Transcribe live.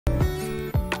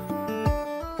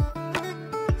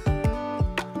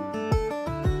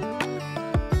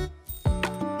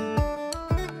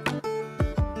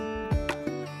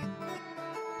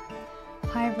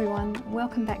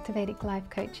welcome back to Vedic Life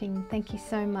Coaching. Thank you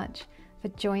so much for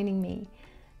joining me.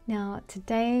 Now,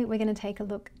 today we're going to take a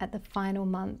look at the final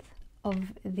month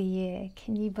of the year.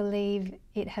 Can you believe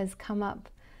it has come up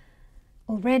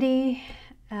already?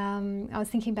 I was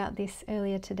thinking about this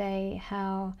earlier today,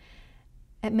 how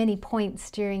at many points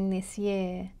during this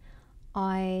year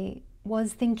I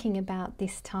was thinking about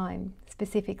this time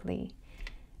specifically,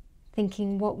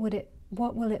 thinking what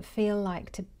will it feel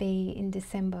like to be in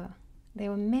December. There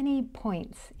were many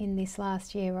points in this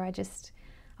last year where I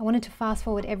wanted to fast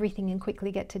forward everything and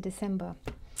quickly get to December.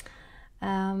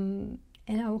 And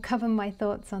I will cover my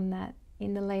thoughts on that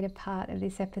in the later part of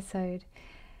this episode,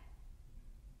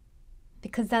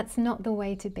 because that's not the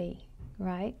way to be,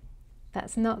 right?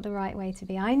 That's not the right way to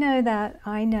be. I know that,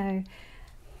 I know.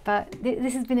 But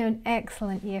this has been an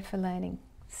excellent year for learning.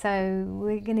 So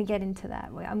we're going to get into that.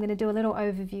 I'm going to do a little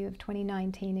overview of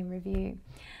 2019 in review.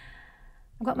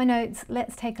 I've got my notes.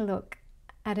 Let's take a look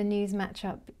at a news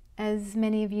matchup. As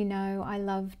many of you know, I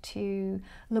love to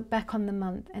look back on the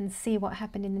month and see what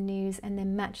happened in the news and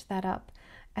then match that up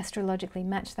astrologically,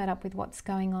 match that up with what's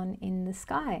going on in the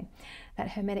sky.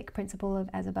 That Hermetic principle of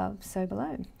as above, so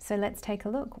below. So let's take a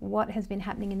look. What has been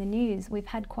happening in the news? We've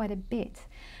had quite a bit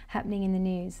happening in the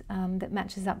news that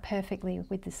matches up perfectly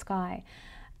with the sky.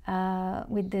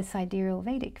 With the Sidereal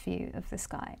Vedic view of the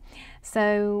sky.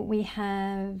 So we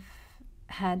have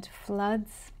had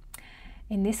floods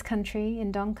in this country,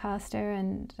 in Doncaster,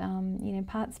 and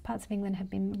parts of England have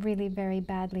been really very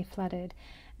badly flooded.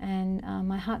 And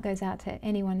my heart goes out to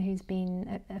anyone who's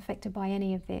been affected by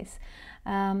any of this.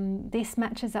 This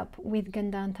matches up with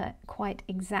Gandanta quite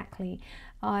exactly.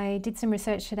 I did some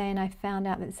research today and I found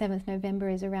out that 7th November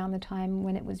is around the time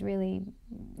when it was really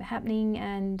happening,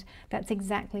 and that's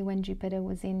exactly when Jupiter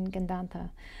was in Gandanta.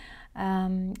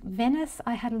 Venice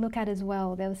I had a look at as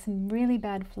well. There was some really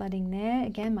bad flooding there.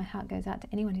 Again, my heart goes out to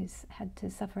anyone who's had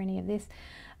to suffer any of this.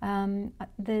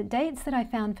 The dates that I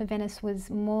found for Venice was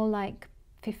more like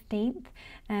 15th,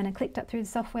 and I clicked up through the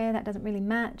software. That doesn't really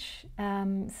match,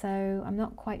 so I'm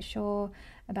not quite sure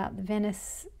about the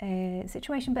Venice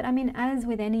situation. But I mean, as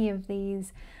with any of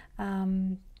these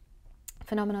phenomenons,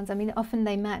 I mean, often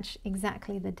they match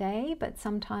exactly the day, but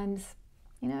sometimes,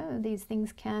 you know, these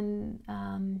things can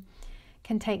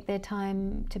take their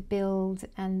time to build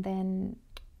and then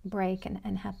break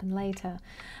and happen later.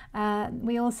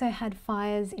 We also had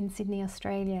fires in Sydney,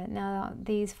 Australia. Now,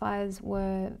 these fires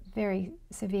were very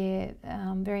severe,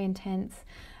 very intense,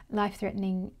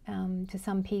 life-threatening to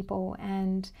some people.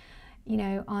 And, you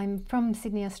know, I'm from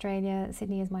Sydney, Australia.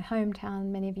 Sydney is my hometown.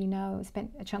 Many of you know, I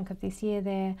spent a chunk of this year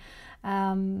there.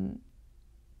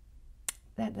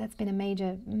 That's been a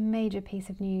major piece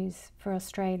of news for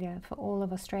Australia, for all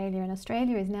of Australia. And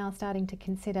Australia is now starting to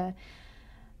consider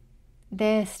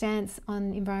their stance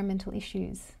on environmental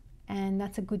issues, and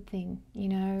that's a good thing, you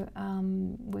know. I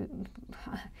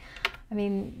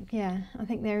mean, yeah, I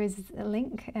think there is a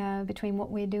link between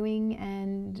what we're doing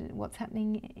and what's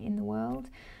happening in the world.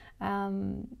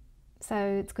 So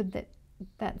it's good that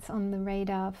that's on the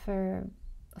radar for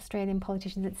Australian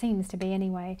politicians. It seems to be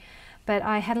anyway. But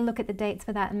I had a look at the dates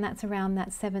for that, and that's around that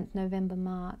 7th November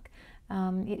mark.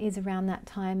 It is around that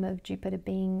time of Jupiter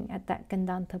being at that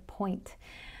Gandanta point.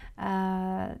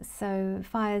 So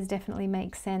fires definitely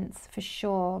make sense for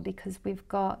sure, because we've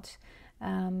got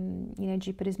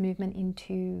Jupiter's movement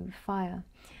into fire.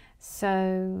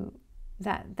 So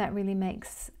that really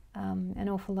makes an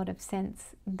awful lot of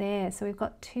sense there. So we've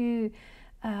got two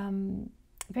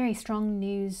very strong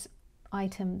news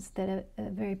items that are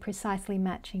very precisely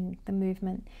matching the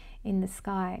movement in the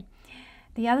sky.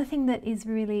 The other thing that is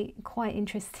really quite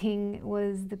interesting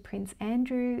was the Prince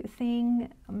Andrew thing.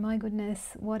 My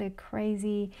goodness, what a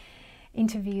crazy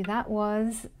interview that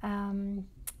was. I'm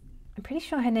pretty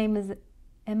sure her name is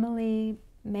Emily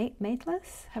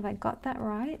Maitlis. Have I got that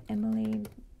right? Emily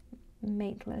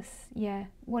Maitlis. Yeah,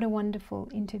 what a wonderful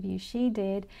interview she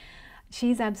did.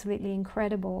 She's absolutely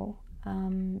incredible.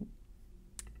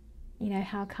 You know,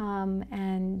 how calm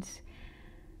and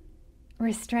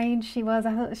restrained she was.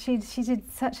 I thought she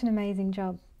did such an amazing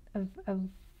job of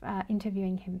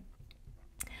interviewing him.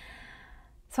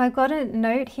 So I've got a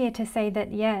note here to say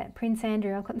that, yeah, Prince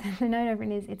Andrew, I've got the note over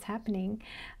it is, it's happening.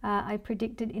 I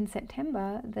predicted in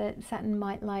September that Saturn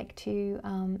might like to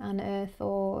unearth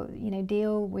or, you know,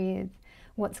 deal with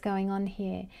what's going on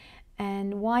here.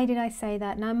 And why did I say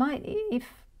that? And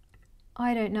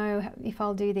I don't know if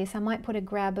I'll do this. I might put a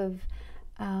grab of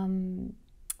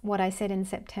what I said in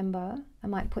September. I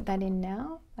might put that in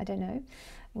now. I don't know.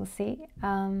 We'll see.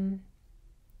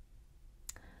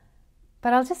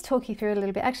 But I'll just talk you through it a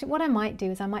little bit. Actually, what I might do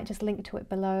is I might just link to it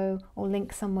below, or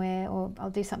link somewhere, or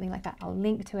I'll do something like that. I'll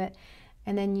link to it,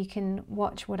 and then you can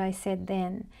watch what I said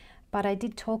then. But I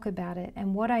did talk about it,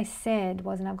 and what I said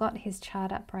was, and I've got his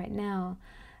chart up right now,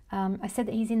 I said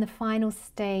that he's in the final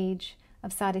stage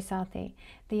of Sadesathi.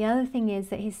 The other thing is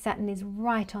that his Saturn is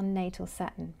right on natal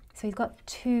Saturn. So he's got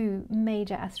two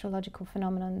major astrological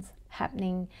phenomenons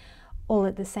happening all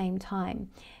at the same time.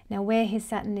 Now, where his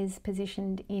Saturn is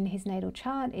positioned in his natal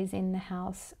chart is in the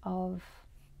house of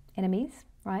enemies,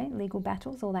 right? Legal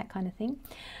battles, all that kind of thing.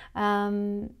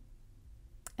 And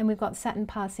we've got Saturn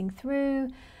passing through.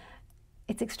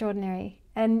 It's extraordinary.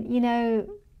 And, you know,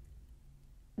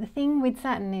 the thing with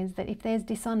Saturn is that if there's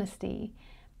dishonesty,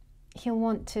 he'll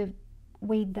want to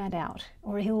weed that out,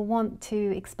 or he'll want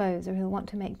to expose, or he'll want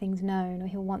to make things known, or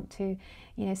he'll want to,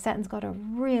 you know, Saturn's got a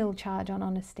real charge on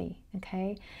honesty,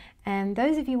 okay? And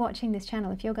those of you watching this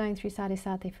channel, if you're going through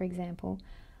Sadesathi, for example,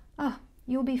 oh,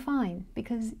 you'll be fine,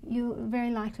 because you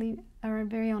very likely are a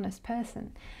very honest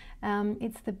person.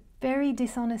 It's the very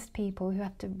dishonest people who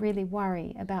have to really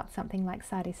worry about something like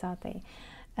Sadesathi.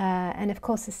 And of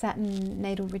course, the Saturn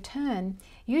natal return,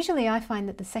 usually I find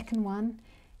that the second one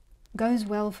goes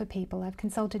well for people. I've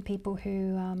consulted people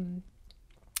who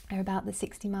are about the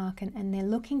 60 mark, and they're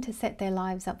looking to set their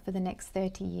lives up for the next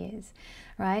 30 years,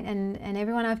 right? And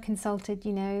everyone I've consulted,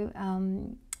 you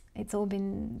know, it's all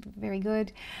been very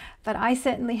good, but I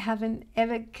certainly haven't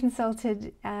ever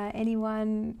consulted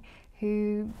anyone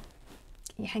who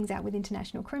hangs out with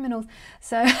international criminals.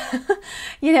 So,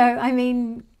 you know, I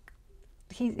mean,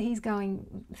 he's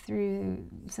going through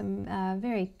some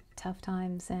very tough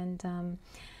times, and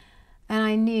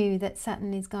I knew that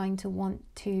Saturn is going to want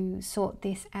to sort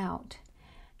this out,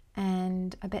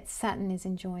 and I bet Saturn is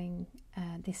enjoying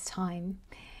this time.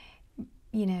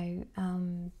 You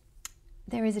know,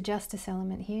 there is a justice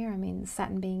element here. I mean,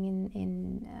 Saturn being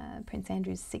in Prince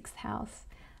Andrew's 6th house,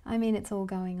 I mean, it's all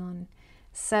going on.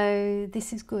 So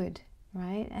this is good,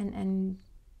 right? And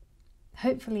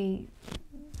hopefully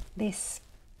this,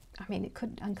 I mean, it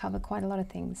could uncover quite a lot of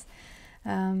things.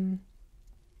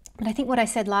 But I think what I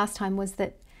said last time was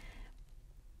that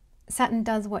Saturn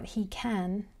does what he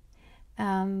can,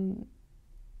 you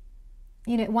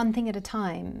know, one thing at a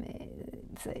time.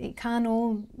 It can't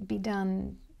all be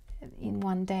done in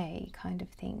one day, kind of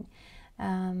thing.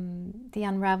 The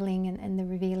unraveling and the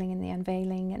revealing and the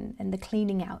unveiling and the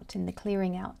cleaning out and the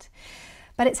clearing out.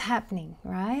 But it's happening,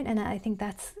 right? And I think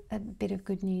that's a bit of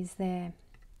good news there.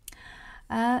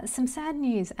 Some sad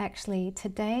news actually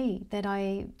today that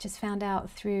I just found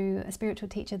out through a spiritual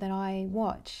teacher that I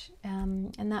watch,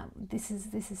 and that this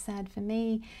is sad for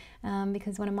me,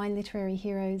 because one of my literary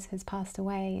heroes has passed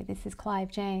away. This is Clive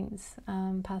James,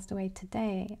 passed away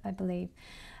today, I believe.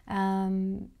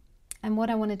 And what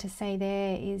I wanted to say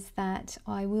there is that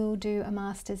I will do a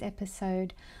Masters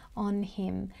episode on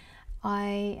him.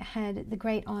 I had the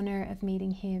great honor of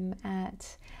meeting him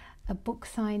at a book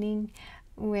signing,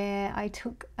 where I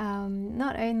took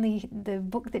not only the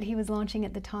book that he was launching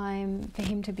at the time for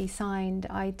him to be signed,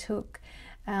 I took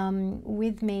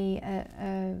with me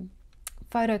a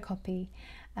photocopy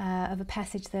of a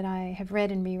passage that I have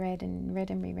read and reread and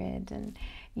read and reread. And,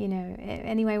 you know,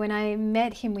 anyway, when I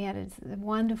met him, we had a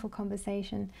wonderful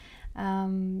conversation.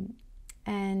 And,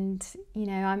 you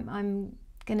know, I'm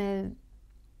going to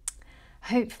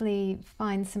hopefully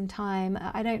find some time.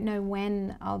 I don't know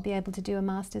when I'll be able to do a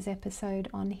Masters episode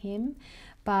on him,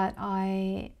 but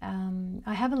I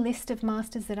have a list of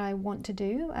Masters that I want to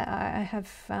do. I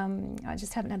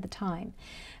just haven't had the time.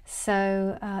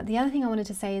 So the other thing I wanted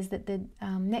to say is that the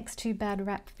next 2 bad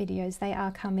rap videos, they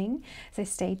are coming, so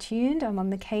stay tuned. I'm on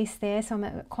the case there, so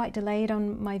I'm quite delayed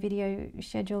on my video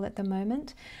schedule at the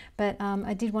moment, but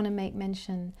I did want to make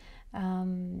mention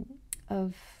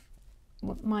of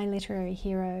my literary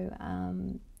hero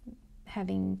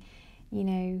having, you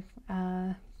know,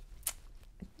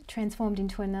 transformed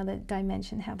into another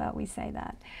dimension. How about we say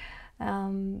that?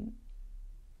 And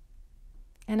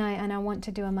I want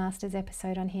to do a Masters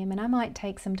episode on him, and I might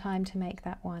take some time to make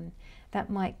that one.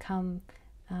 That might come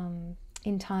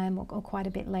in time or quite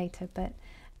a bit later, but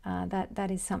that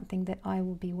is something that I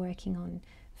will be working on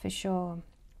for sure.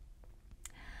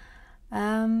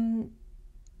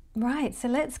 Right, so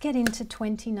let's get into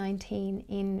 2019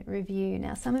 in review.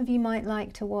 Now, some of you might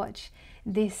like to watch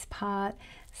this part.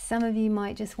 Some of you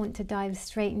might just want to dive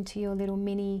straight into your little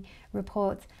mini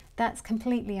reports. That's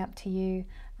completely up to you.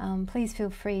 Please feel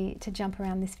free to jump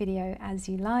around this video as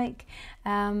you like.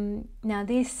 Now,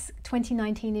 this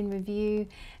 2019 in review,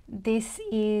 this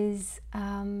is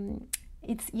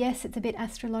yes, it's a bit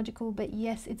astrological, but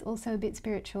yes, it's also a bit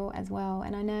spiritual as well.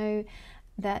 And I know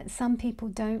that some people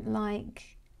don't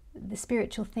like the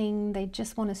spiritual thing, they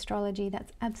just want astrology.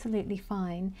 That's absolutely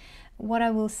fine. What I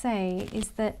will say is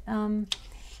that,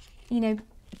 you know,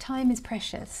 time is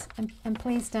precious, and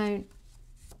please don't,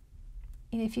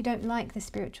 you know, if you don't like the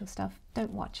spiritual stuff,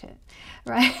 don't watch it,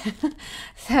 right?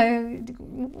 So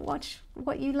watch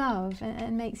what you love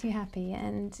and makes you happy.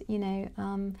 And, you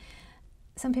know,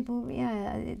 some people,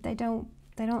 yeah, they don't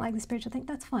like the spiritual thing.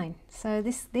 That's fine. So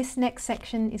this next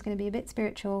section is going to be a bit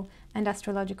spiritual and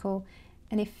astrological.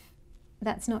 And if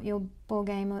that's not your ball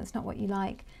game, or it's not what you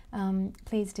like,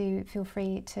 please do feel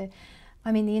free to.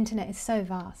 I mean, the internet is so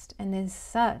vast, and there's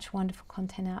such wonderful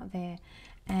content out there.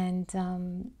 And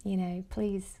you know,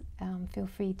 please feel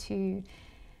free to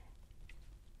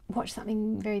watch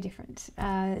something very different. You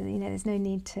know, there's no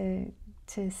need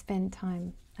to spend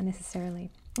time unnecessarily.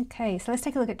 Okay, so let's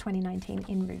take a look at 2019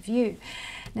 in review.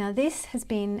 Now, this has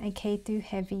been a Ketu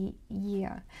heavy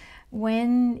year.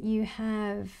 When you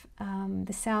have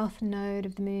the south node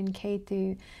of the moon,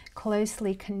 Ketu,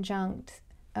 closely conjunct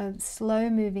a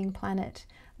slow-moving planet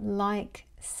like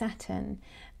Saturn,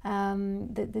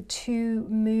 the two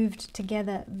moved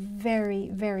together very,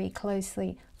 very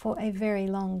closely for a very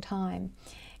long time.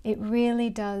 It really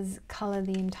does colour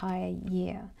the entire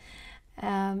year.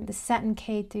 The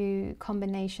Saturn-Ketu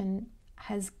combination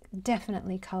has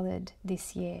definitely coloured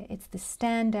this year. It's the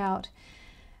standout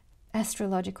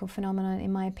astrological phenomenon,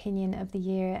 in my opinion, of the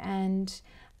year, and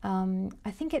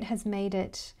I think it has made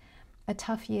it a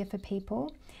tough year for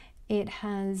people. It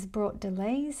has brought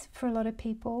delays for a lot of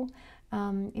people.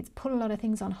 It's put a lot of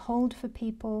things on hold for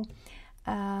people.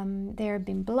 There have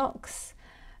been blocks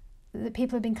that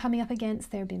people have been coming up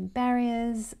against. There have been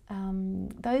barriers.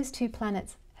 Those two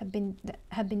planets have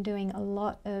been doing a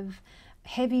lot of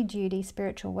heavy-duty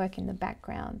spiritual work in the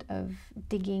background, of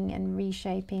digging and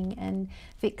reshaping and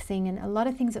fixing, and a lot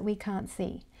of things that we can't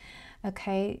see.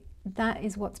 Okay, that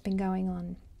is what's been going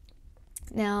on.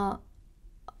 Now,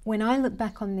 when I look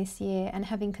back on this year, and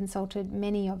having consulted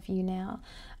many of you now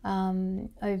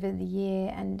over the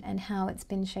year, and how it's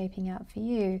been shaping out for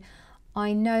you,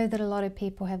 I know that a lot of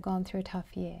people have gone through a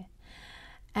tough year.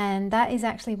 And that is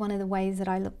actually one of the ways that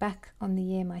I look back on the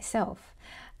year myself.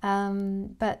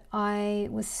 But I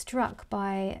was struck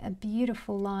by a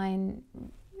beautiful line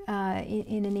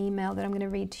in an email that I'm going to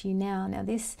read to you now. Now,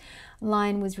 this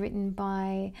line was written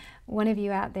by one of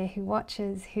you out there who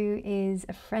watches, who is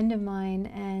a friend of mine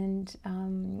and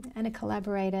a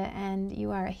collaborator, and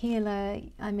you are a healer.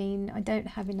 I mean, I don't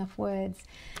have enough words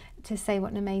to say what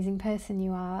an amazing person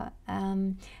you are.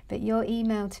 But your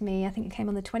email to me, I think it came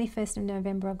on the 21st of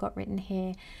November, I've got written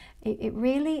here. It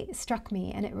really struck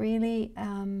me, and it really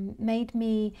made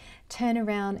me turn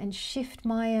around and shift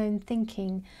my own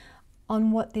thinking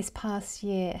on what this past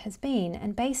year has been.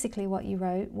 And basically what you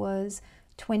wrote was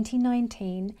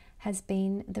 2019 has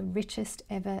been the richest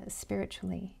ever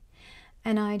spiritually.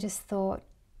 And I just thought,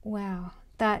 wow,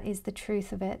 that is the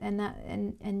truth of it.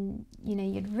 And you know,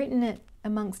 you'd written it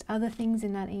amongst other things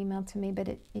in that email to me, but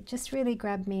it just really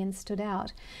grabbed me and stood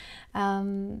out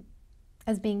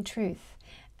as being truth.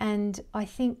 And I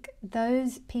think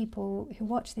those people who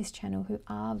watch this channel, who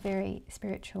are very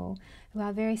spiritual, who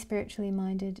are very spiritually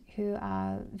minded, who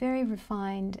are very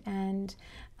refined, and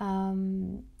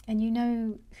you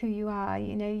know who you are,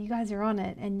 you know, you guys are on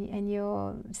it, and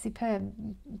you're superb,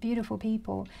 beautiful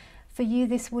people. For you,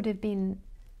 this would have been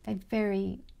a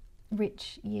very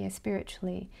rich year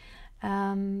spiritually.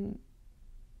 You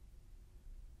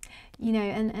know,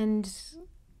 and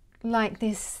like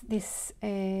this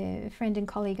friend and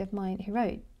colleague of mine who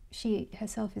wrote, she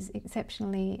herself is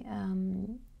exceptionally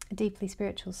a deeply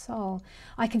spiritual soul.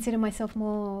 I consider myself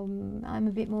more, I'm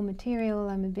a bit more material,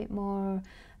 I'm a bit more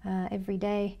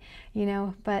everyday, you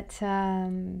know, but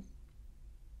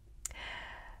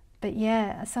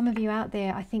yeah, some of you out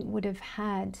there, I think, would have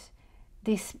had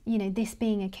this, you know, this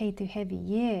being a Ketu heavy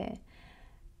year,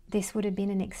 this would have been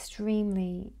an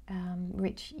extremely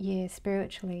rich year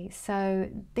spiritually. So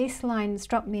this line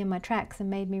struck me in my tracks and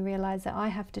made me realize that I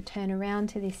have to turn around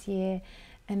to this year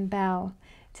and bow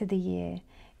to the year,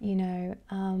 you know,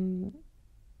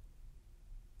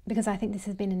 because I think this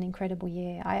has been an incredible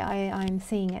year. I'm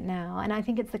seeing it now. And I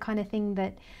think it's the kind of thing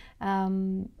that,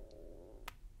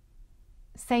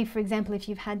 say, for example, if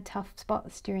you've had tough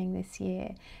spots during this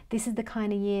year, this is the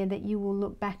kind of year that you will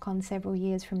look back on several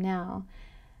years from now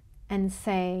and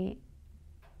say,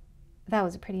 that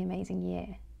was a pretty amazing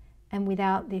year. And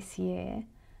without this year,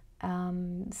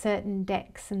 certain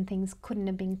decks and things couldn't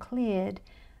have been cleared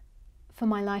for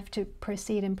my life to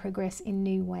proceed and progress in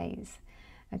new ways.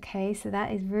 Okay, so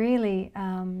that is really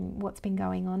what's been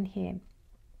going on here.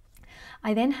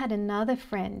 I then had another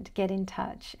friend get in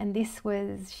touch, and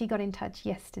she got in touch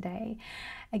yesterday.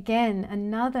 Again,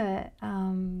 another,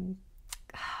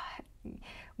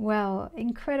 well,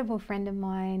 incredible friend of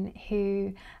mine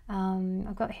who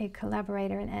I've got her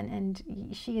collaborator, and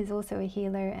she is also a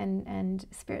healer and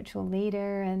spiritual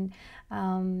leader, and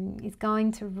is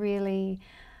going to really,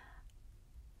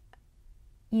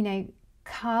 you know,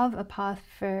 carve a path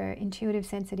for intuitive,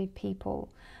 sensitive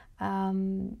people.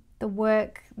 The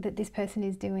work that this person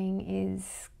is doing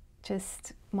is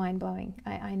just mind-blowing.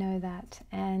 I know that,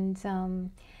 and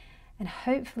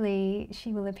hopefully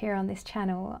she will appear on this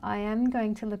channel. I am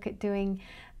going to look at doing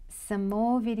some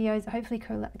more videos, hopefully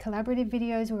collaborative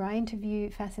videos, where I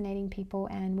interview fascinating people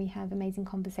and we have amazing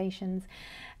conversations,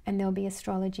 and there'll be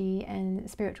astrology and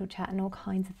spiritual chat and all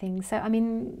kinds of things. So I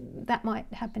mean, that might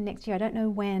happen next year. I don't know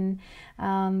when,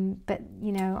 but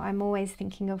you know, I'm always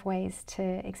thinking of ways to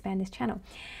expand this channel.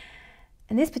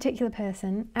 And this particular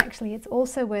person, actually, it's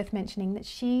also worth mentioning that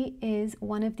she is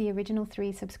one of the original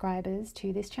 3 subscribers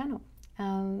to this channel.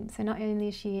 So not only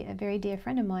is she a very dear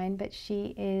friend of mine, but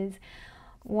she is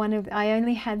one of, I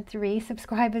only had 3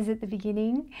 subscribers at the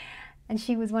beginning, and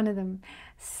she was one of them.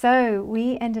 So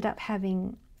we ended up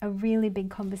having a really big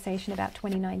conversation about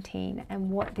 2019 and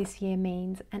what this year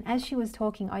means. And as she was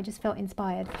talking, I just felt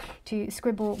inspired to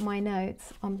scribble my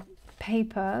notes on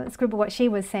paper, scribble what she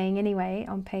was saying anyway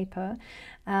on paper,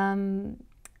 and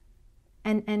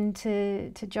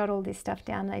to jot all this stuff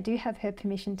down. And I do have her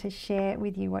permission to share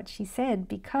with you what she said,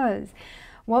 because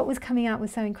what was coming out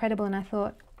was so incredible, and I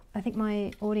thought, I think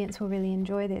my audience will really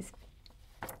enjoy this.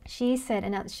 She said,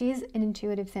 and she's an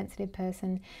intuitive, sensitive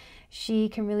person. She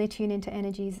can really tune into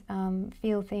energies,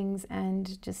 feel things,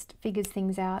 and just figures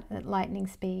things out at lightning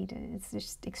speed. It's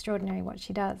just extraordinary what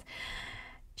she does.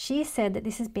 She said that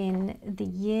this has been the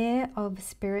year of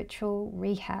spiritual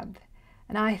rehab.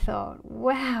 And I thought,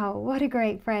 wow, what a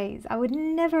great phrase. I would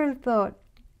never have thought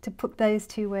to put those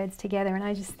 2 words together. And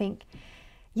I just think,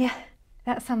 yeah,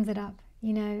 that sums it up.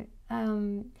 You know,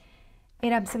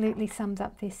 it absolutely sums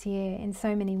up this year in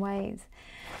so many ways.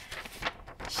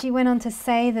 She went on to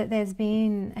say that there's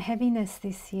been a heaviness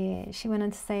this year. She went on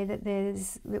to say that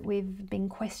we've been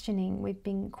questioning.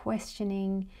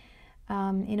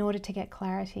 In order to get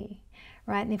clarity,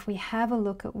 right? And if we have a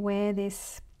look at where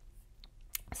this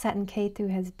Saturn Ketu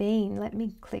has been, let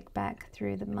me click back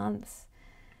through the months.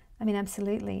 I mean,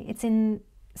 absolutely. It's in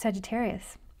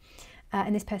Sagittarius.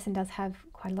 And this person does have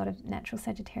quite a lot of natural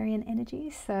Sagittarian energy.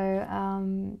 So,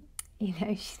 you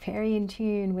know, she's very in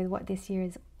tune with what this year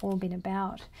has all been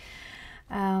about.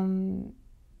 You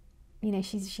know,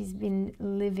 she's been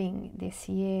living this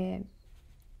year.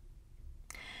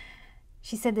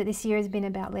 She said that this year has been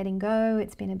about letting go.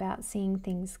 It's been about seeing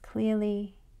things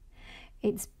clearly.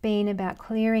 It's been about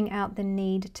clearing out the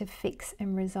need to fix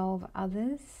and resolve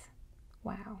others.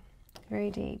 Wow,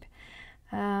 very deep.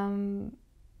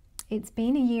 It's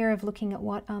been a year of looking at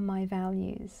what are my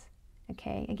values.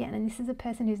 Okay, again, and this is a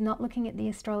person who's not looking at the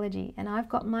astrology. And I've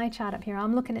got my chart up here.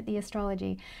 I'm looking at the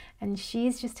astrology. And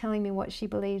she's just telling me what she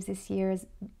believes this year has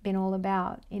been all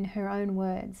about in her own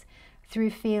words.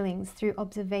 Through feelings, through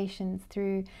observations,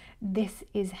 through this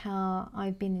is how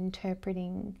I've been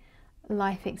interpreting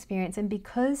life experience. And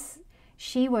because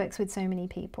she works with so many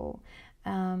people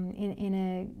in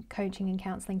a coaching and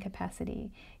counseling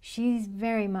capacity, she's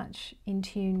very much in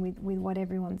tune with what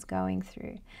everyone's going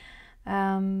through.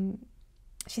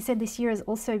 She said this year has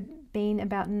also been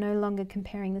about no longer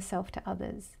comparing the self to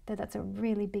others. That's a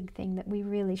really big thing that we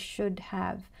really should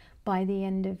have. By the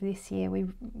end of this year,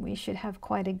 we should have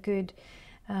quite a good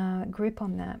grip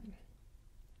on that.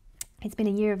 It's been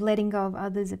a year of letting go of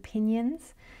others'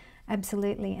 opinions,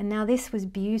 absolutely. And now this was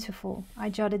beautiful. I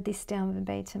jotted this down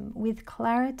verbatim. With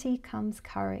clarity comes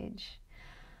courage.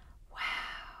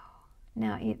 Wow.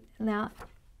 Now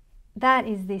that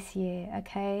is this year,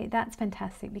 okay? That's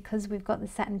fantastic, because we've got the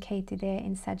Saturn Ketu there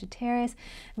in Sagittarius.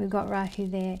 We've got Rahu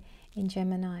there in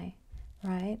Gemini,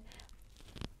 right?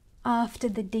 After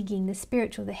the digging, the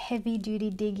spiritual, the heavy-duty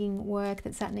digging work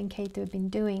that Saturn and Ketu have been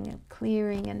doing,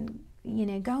 clearing and, you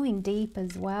know, going deep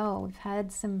as well. We've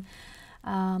had some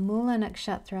Mula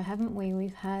Nakshatra, haven't we?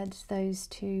 We've had those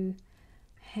 2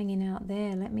 hanging out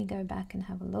there. Let me go back and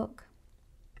have a look.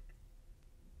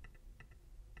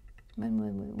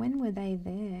 When were they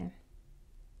there?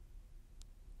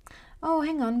 Oh,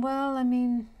 hang on. Well, I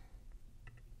mean,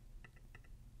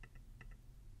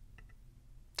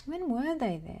 when were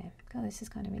they there? God, this is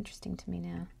kind of interesting to me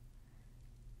now.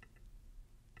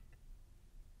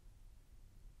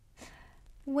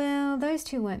 Well, those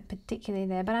 2 weren't particularly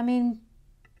there, but I mean,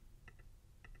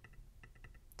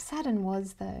 Saturn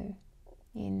was, though,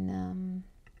 in,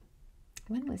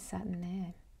 when was Saturn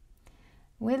there?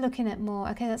 We're looking at more,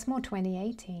 okay, that's more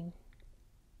 2018.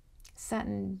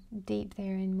 Saturn deep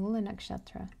there in Mula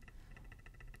Nakshatra.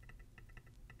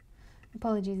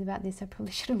 Apologies about this, I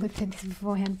probably should have looked at this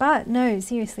beforehand. But no,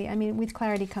 seriously, I mean, with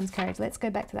clarity comes courage. Let's go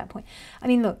back to that point. I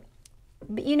mean, look,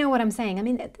 but you know what I'm saying. I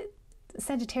mean,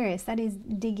 Sagittarius, that is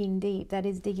digging deep. That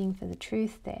is digging for the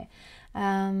truth there.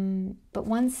 But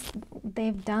once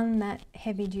they've done that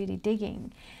heavy-duty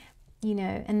digging, you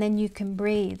know, and then you can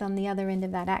breathe on the other end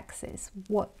of that axis.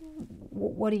 What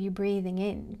are you breathing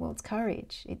in? Well, it's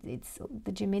courage. It's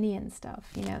the Geminian stuff.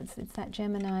 You know, it's that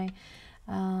Gemini.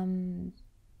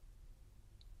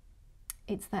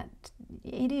 It's that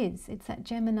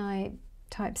Gemini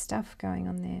type stuff going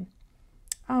on there.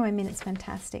 Oh, I mean, it's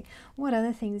fantastic. What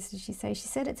other things did she say? She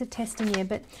said it's a testing year,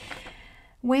 but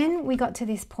when we got to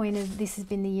this point of this has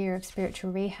been the year of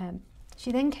spiritual rehab,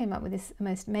 she then came up with this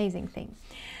most amazing thing,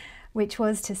 which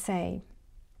was to say,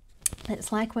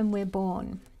 it's like when we're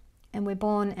born,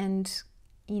 and,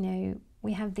 you know,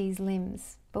 we have these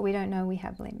limbs, but we don't know we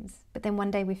have limbs. But then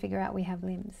one day we figure out we have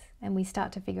limbs, and we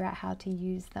start to figure out how to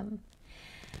use them.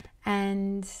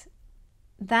 And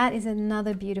that is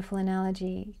another beautiful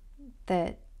analogy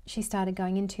that she started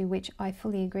going into, which I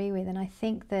fully agree with. And I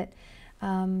think that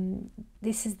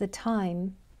this is the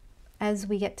time, as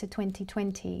we get to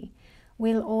 2020,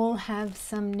 we'll all have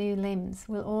some new limbs.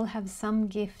 We'll all have some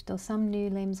gift or some new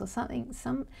limbs or something.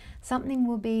 Something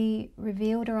will be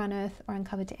revealed or unearthed or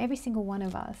uncovered to every single one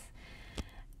of us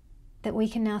that we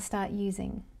can now start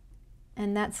using.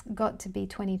 And that's got to be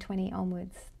 2020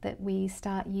 onwards, that we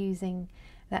start using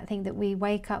that thing, that we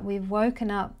wake up, we've woken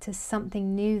up to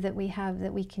something new that we have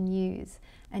that we can use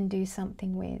and do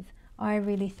something with. I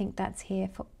really think that's here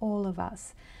for all of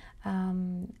us.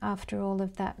 After all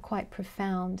of that quite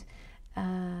profound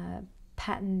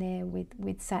pattern there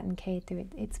with Saturn Ketu,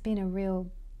 it's been a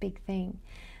real big thing.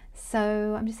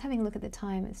 So I'm just having a look at the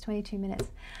time. It's 22 minutes.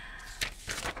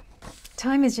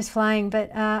 Time is just flying,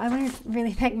 but I want to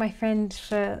really thank my friend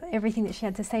for everything that she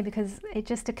had to say, because it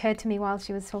just occurred to me while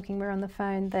she was talking, we were on the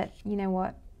phone, that, you know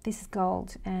what, this is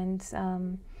gold, and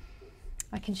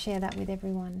I can share that with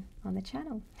everyone on the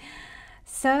channel.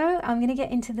 So I'm going to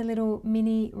get into the little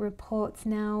mini reports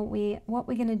now. What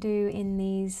we're going to do in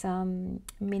these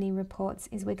mini reports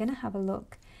is we're going to have a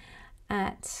look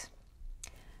at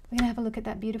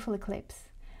that beautiful eclipse,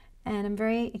 and I'm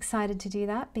very excited to do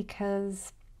that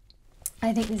because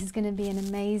I think this is going to be an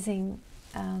amazing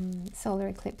solar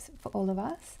eclipse for all of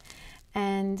us.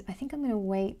 And I think I'm going to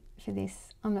wait for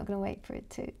this. I'm not going to wait for it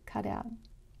to cut out.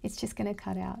 It's just going to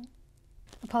cut out.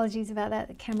 Apologies about that.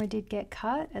 The camera did get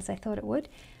cut, as I thought it would,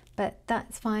 but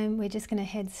that's fine. We're just going to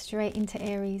head straight into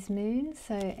Aries moon.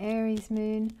 So Aries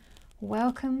moon,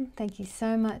 welcome. Thank you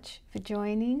so much for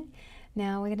joining.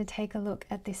 Now we're going to take a look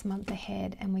at this month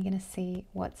ahead, and we're going to see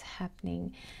what's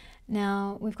happening.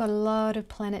 Now, we've got a lot of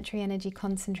planetary energy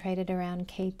concentrated around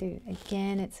Ketu.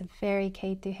 Again, it's a very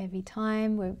Ketu heavy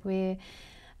time. We're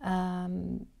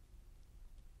going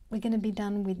to be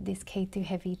done with this Ketu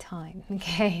heavy time,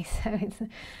 okay? So it's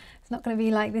not going to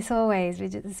be like this always. We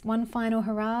just one final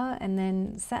hurrah, and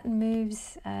then Saturn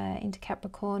moves into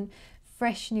Capricorn,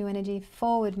 fresh new energy,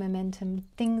 forward momentum.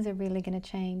 Things are really going to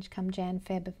change come Jan,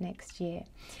 Feb of next year.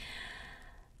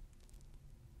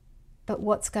 But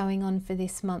what's going on for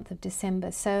this month of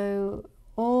December? So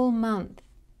all month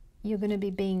you're going to be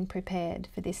being prepared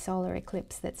for this solar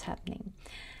eclipse that's happening.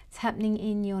 It's happening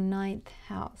in your 9th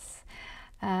house,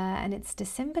 and it's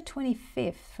December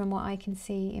 25th from what I can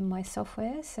see in my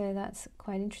software, so that's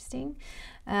quite interesting.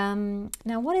 Now,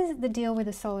 what is the deal with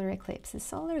a solar eclipse? The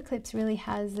solar eclipse really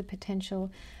has the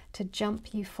potential to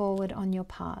jump you forward on your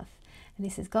path. And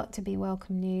this has got to be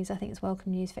welcome news. I think it's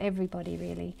welcome news for everybody,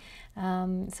 really.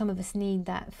 Some of us need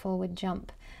that forward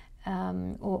jump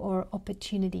or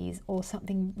opportunities or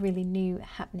something really new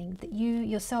happening that you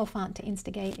yourself aren't to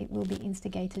instigate. It will be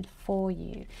instigated for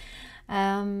you.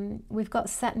 We've got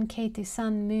Saturn, Ketu,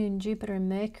 Sun, Moon, Jupiter and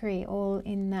Mercury all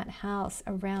in that house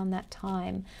around that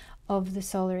time of the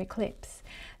solar eclipse.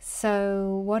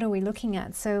 So what are we looking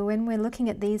at? So when we're looking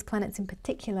at these planets in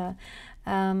particular,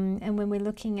 and when we're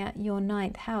looking at your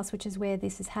 9th house, which is where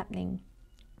this is happening,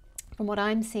 from what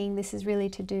I'm seeing, this is really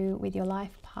to do with your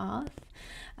life path,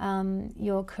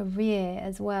 your career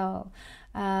as well,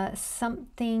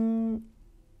 something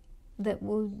that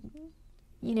will,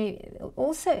 you know,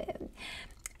 also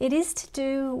it is to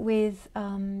do with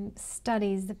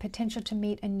studies, the potential to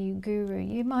meet a new guru.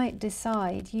 You might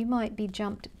decide, you might be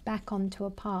jumped back onto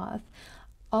a path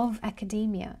of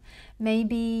academia.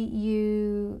 Maybe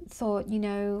you thought, you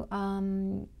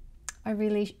know, I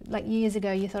really, like years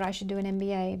ago you thought I should do an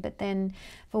MBA, but then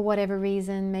for whatever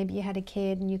reason, maybe you had a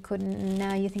kid and you couldn't, and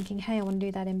now you're thinking, hey, I want to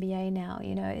do that MBA now.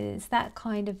 You know, it's that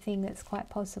kind of thing that's quite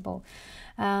possible.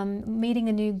 Meeting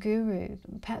a new guru,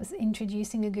 perhaps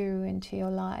introducing a guru into your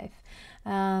life.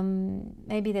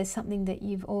 Maybe there's something that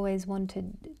you've always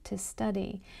wanted to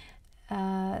study.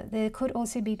 There could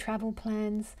also be travel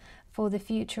plans for the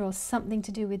future, or something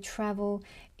to do with travel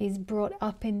is brought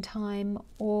up in time,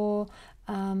 or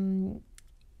you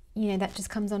know, that just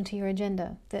comes onto your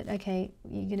agenda, that okay,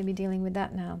 you're going to be dealing with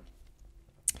that now.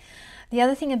 The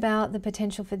other thing about the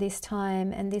potential for this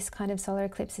time and this kind of solar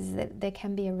eclipse is that there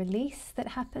can be a release that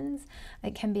happens.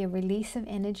 It can be a release of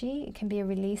energy. It can be a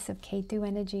release of Ketu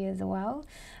energy as well.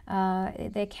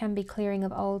 There can be clearing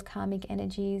of old karmic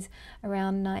energies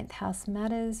around 9th house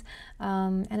matters.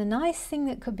 And a nice thing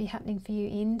that could be happening for you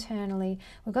internally,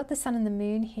 we've got the sun and the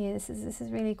moon here. This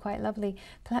is really quite lovely.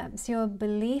 Perhaps your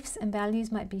beliefs and values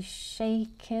might be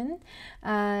shaken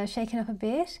up a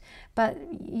bit, but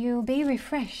you'll be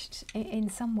refreshed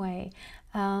in some way.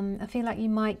 I feel like you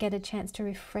might get a chance to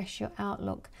refresh your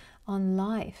outlook on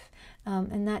life,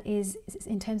 and that is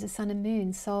in terms of sun and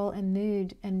moon, soul and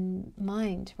mood and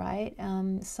mind, right?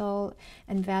 Soul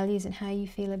and values and how you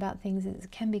feel about things,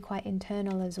 it can be quite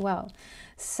internal as well.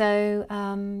 So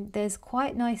there's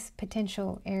quite nice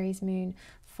potential, Aries moon,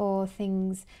 for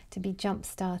things to be jump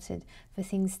started, for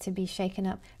things to be shaken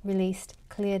up, released,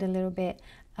 cleared a little bit.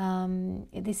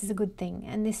 This is a good thing,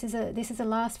 and this is a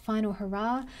last final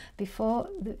hurrah before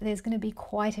there's going to be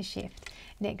quite a shift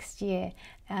next year.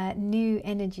 New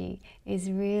energy is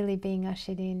really being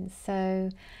ushered in. So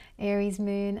Aries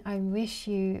moon, I wish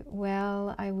you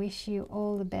well. I wish you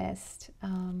all the best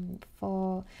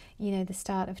for, you know, the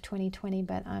start of 2020,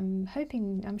 but I'm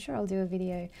sure I'll do a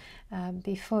video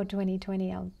before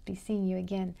 2020. I'll be seeing you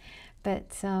again,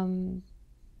 but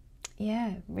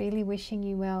yeah, really wishing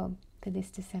you well for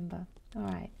this December. All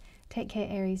right, take care,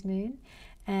 Aries moon.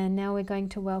 And now we're going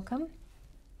to welcome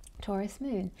Taurus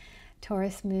moon.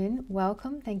 Taurus moon,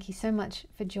 welcome. Thank you so much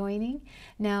for joining.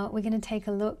 Now we're going to take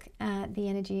a look at the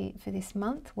energy for this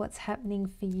month, what's happening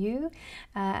for you.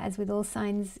 As with all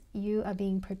signs, you are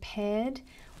being prepared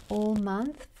all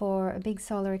month for a big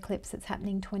solar eclipse that's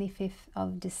happening 25th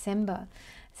of December.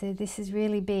 So this is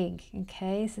really big,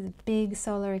 okay? This is a big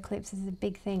solar eclipse. This is a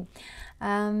big thing.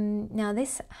 Now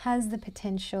this has the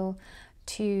potential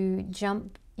to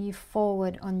jump you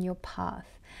forward on your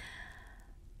path.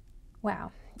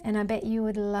 Wow. And I bet you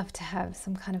would love to have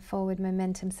some kind of forward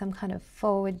momentum, some kind of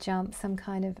forward jump, some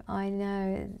kind of, I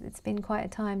know, it's been quite a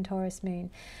time, Taurus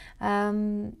moon.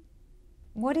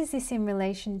 What is this in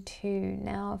relation to?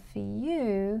 Now for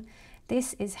you,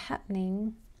 this is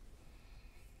happening,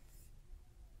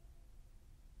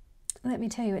 let me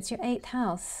tell you, it's your 8th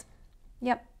house.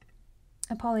 Yep.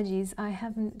 Apologies, I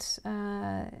haven't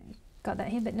got that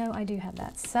here, but no, I do have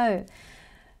that. So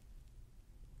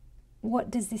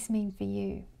what does this mean for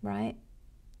you, right?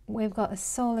 We've got a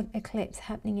solar eclipse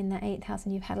happening in the 8th house,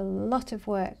 and you've had a lot of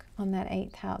work on that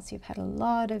 8th house. You've had a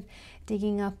lot of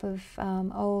digging up of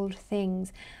old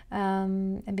things.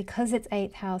 And because it's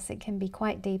 8th house, it can be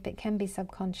quite deep. It can be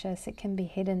subconscious. It can be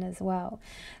hidden as well.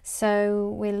 So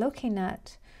we're looking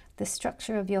at the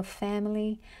structure of your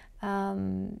family,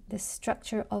 the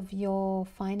structure of your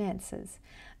finances,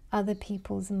 other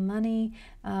people's money.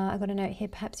 I've got a note here,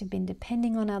 perhaps you've been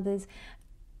depending on others,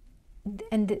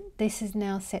 and this is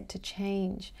now set to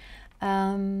change.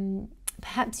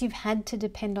 Perhaps you've had to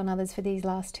depend on others for these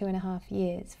last 2.5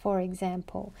 years, for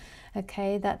example.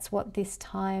 Okay, that's what this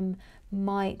time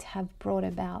might have brought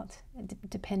about,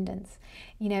 dependence.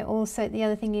 You know, also the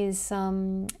other thing is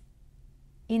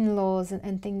in-laws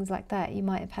and things like that. You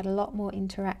might have had a lot more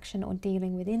interaction or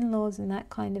dealing with in-laws and that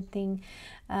kind of thing.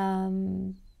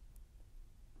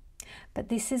 But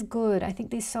this is good. I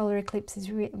think this solar eclipse is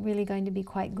really going to be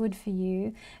quite good for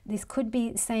you. This could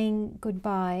be saying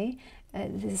goodbye.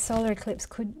 The solar eclipse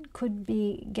could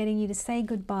be getting you to say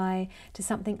goodbye to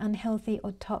something unhealthy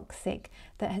or toxic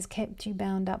that has kept you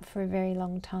bound up for a very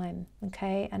long time.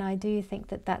 Okay, and I do think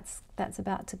that that's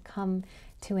about to come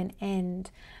to an end.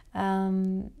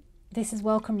 This is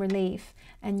welcome relief,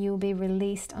 and you'll be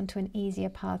released onto an easier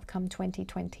path come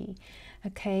 2020.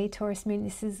 Okay, Taurus moon,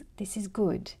 this is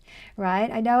good,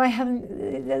 right? I know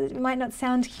it might not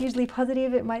sound hugely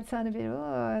positive, it might sound a bit,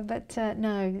 oh, but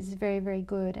no, this is very, very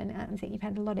good. And I think you've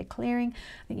had a lot of clearing.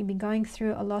 I think you've been going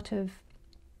through a lot of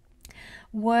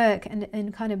work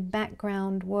and kind of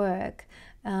background work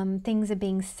Things are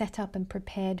being set up and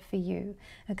prepared for you.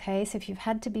 Okay, so if you've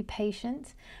had to be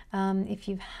patient, if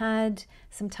you've had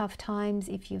some tough times,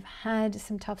 if you've had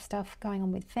some tough stuff going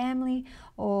on with family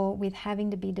or with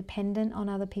having to be dependent on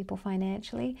other people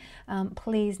financially,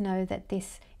 please know that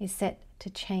this is set to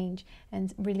change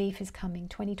and relief is coming.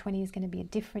 2020 is going to be a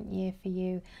different year for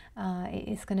you.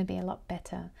 It's going to be a lot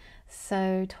better.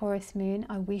 So Taurus moon,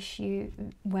 I wish you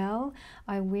well.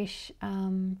 I wish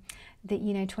that,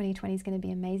 you know, 2020 is going to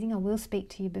be amazing. I will speak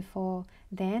to you before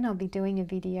then. I'll be doing a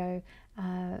video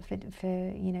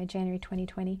for you know, January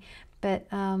 2020. But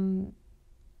you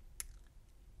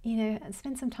know,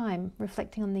 spend some time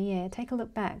reflecting on the year. Take a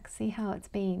look back, see how it's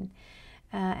been,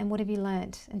 and what have you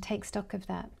learnt, and take stock of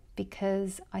that.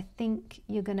 Because I think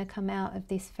you're going to come out of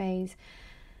this phase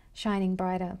shining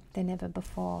brighter than ever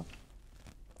before.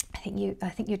 I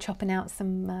think you're chopping out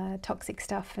some toxic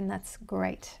stuff, and that's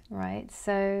great, right?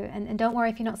 So, and don't worry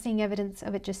if you're not seeing evidence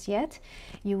of it just yet.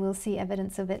 You will see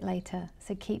evidence of it later.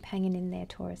 So keep hanging in there,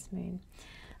 Taurus moon.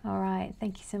 All right,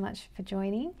 thank you so much for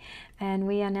joining. And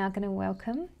we are now going to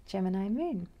welcome Gemini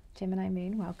moon. Gemini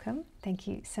moon, welcome. Thank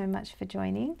you so much for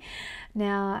joining.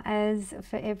 Now, as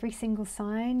for every single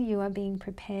sign, you are being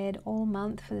prepared all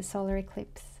month for the solar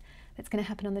eclipse that's going to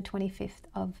happen on the 25th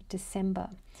of December.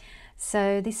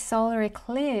 So this solar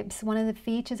eclipse, one of the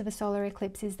features of a solar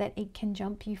eclipse is that it can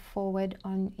jump you forward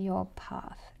on your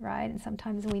path, right? And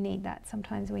sometimes we need that.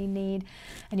 Sometimes we need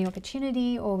a new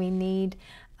opportunity, or we need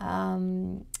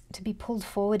to be pulled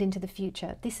forward into the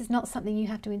future. This is not something you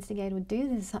have to instigate or do.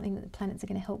 This is something that the planets are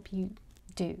going to help you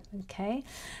do. Okay,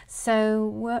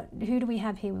 so who do we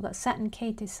have here? We've got Saturn,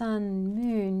 Ketu, Sun,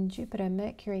 Moon, Jupiter,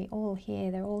 Mercury, all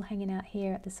here. They're all hanging out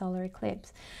here at the solar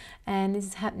eclipse, and this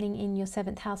is happening in your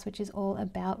 7th house, which is all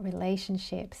about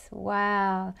relationships.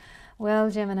 Wow. Well,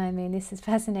 Gemini moon, this is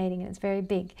fascinating and it's very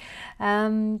big.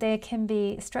 There can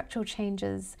be structural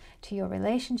changes to your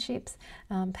relationships,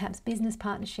 perhaps business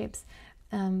partnerships,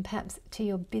 perhaps to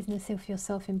your business if you're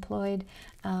self-employed.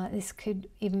 This could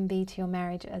even be to your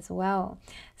marriage as well.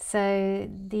 So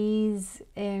these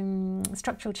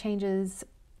structural changes,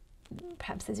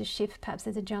 perhaps there's a shift, perhaps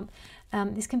there's a jump.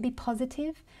 This can be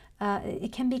positive.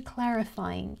 It can be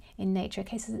clarifying in nature.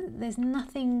 Okay, so there's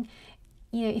nothing,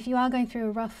 you know, if you are going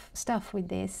through rough stuff with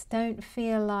this, don't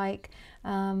feel like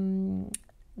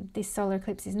this solar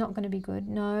eclipse is not going to be good.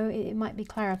 No, it might be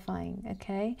clarifying,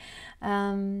 okay?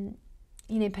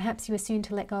 You know, perhaps you are soon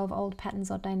to let go of old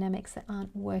patterns or dynamics that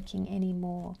aren't working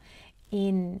anymore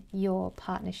in your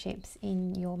partnerships,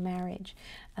 in your marriage,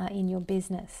 in your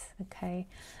business, okay?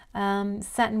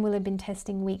 Saturn will have been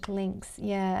testing weak links.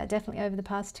 Yeah, definitely over the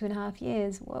past 2.5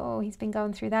 years. Whoa, he's been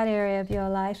going through that area of your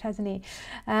life, hasn't he?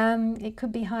 It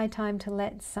could be high time to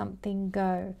let something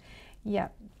go. Yeah,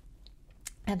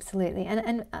 absolutely.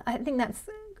 And I think that's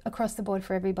across the board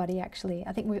for everybody, actually.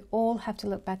 I think we all have to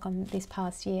look back on this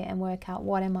past year and work out,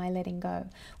 what am I letting go?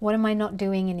 What am I not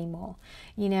doing anymore?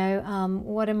 You know,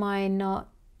 what am I not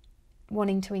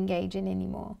wanting to engage in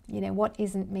anymore? You know, what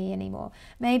isn't me anymore?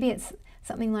 Maybe it's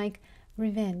something like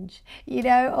revenge, you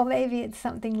know, or maybe it's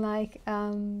something like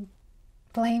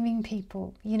blaming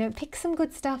people. You know, pick some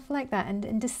good stuff like that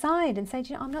and decide and say,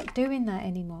 you know, I'm not doing that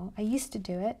anymore. I used to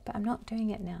do it, but I'm not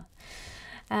doing it now.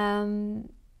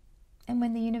 And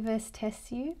when the universe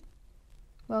tests you,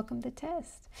 welcome the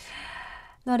test.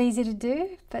 Not easy to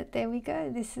do, but there we go.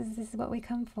 This is what we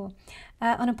come for.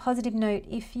 On a positive note,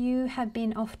 if you have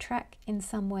been off track in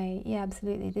some way, yeah,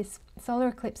 absolutely. This solar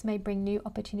eclipse may bring new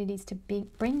opportunities to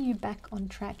bring you back on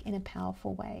track in a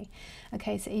powerful way.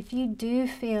 Okay, so if you do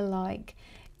feel like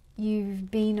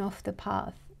you've been off the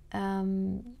path, you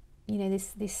know,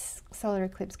 this solar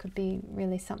eclipse could be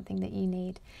really something that you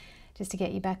need just to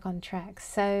get you back on track.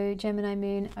 So Gemini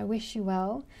moon, I wish you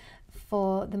well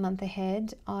for the month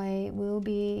ahead. I will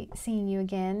be seeing you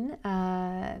again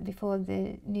before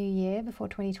the new year, before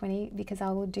 2020, because I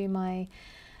will do my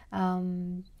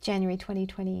January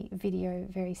 2020 video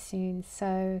very soon.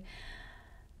 So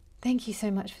thank you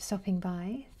so much for stopping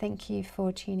by. Thank you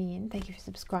for tuning in. Thank you for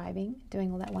subscribing,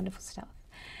 doing all that wonderful stuff.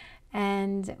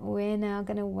 And we're now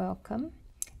going to welcome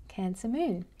Cancer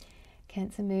moon.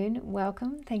 Cancer moon,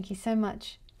 welcome. Thank you so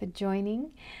much for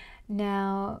joining.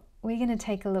 Now we're going to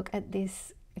take a look at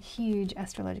this huge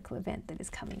astrological event that is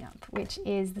coming up, which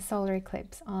is the solar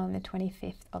eclipse on the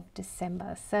 25th of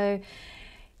December. So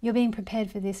you're being prepared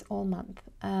for this all month.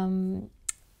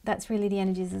 That's really the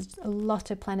energies. There's a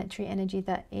lot of planetary energy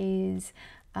that is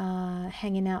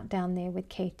hanging out down there with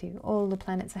Ketu. All the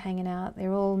planets are hanging out.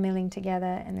 They're all milling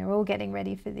together and they're all getting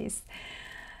ready for this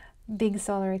big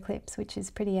solar eclipse, which is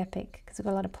pretty epic because we've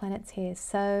got a lot of planets here.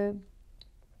 So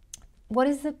what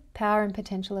is the power and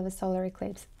potential of a solar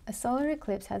eclipse? A solar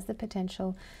eclipse has the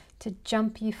potential to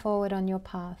jump you forward on your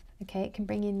path. Okay, it can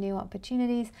bring in new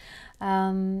opportunities.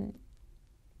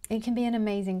 It can be an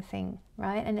amazing thing,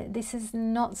 right? And this is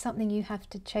not something you have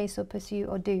to chase or pursue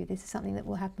or do. This is something that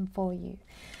will happen for you.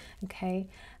 Okay,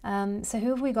 so who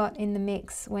have we got in the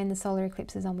mix when the solar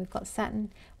eclipse is on? We've got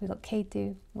Saturn, we've got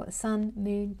Ketu, we've got the Sun,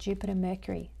 Moon, Jupiter,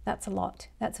 Mercury. That's a lot.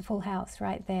 That's a full house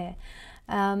right there.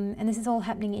 And this is all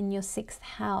happening in your 6th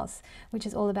house, which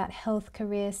is all about health,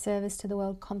 career, service to the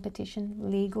world, competition,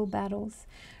 legal battles,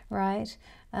 right?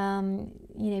 You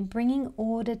know, bringing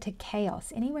order to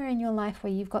chaos. Anywhere in your life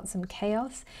where you've got some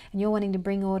chaos and you're wanting to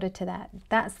bring order to that.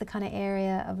 That's the kind of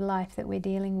area of life that we're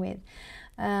dealing with.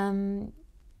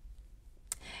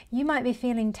 You might be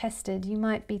feeling tested. You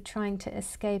might be trying to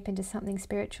escape into something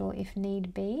spiritual if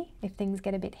need be. If things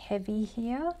get a bit heavy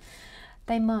here,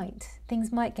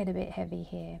 things might get a bit heavy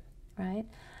here, right?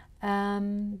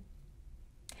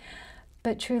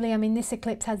 But truly, I mean, this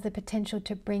eclipse has the potential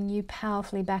to bring you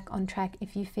powerfully back on track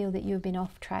if you feel that you've been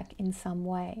off track in some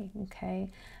way, okay?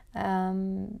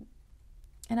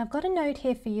 And I've got a note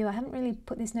here for you. I haven't really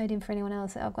put this note in for anyone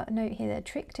else. I've got a note here that a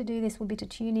trick to do this will be to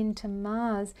tune into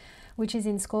Mars, which is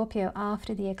in Scorpio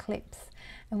after the eclipse.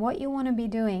 And what you want to be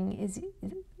doing is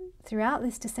throughout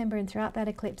this December and throughout that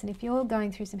eclipse, and if you're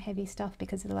going through some heavy stuff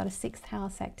because there's a lot of 6th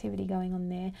house activity going on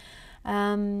there,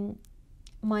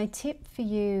 my tip for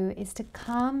you is to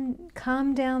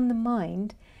calm down the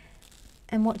mind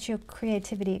and watch your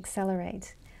creativity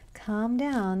accelerate. Calm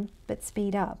down, but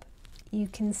speed up. You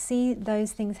can see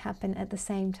those things happen at the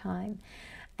same time.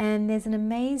 And there's an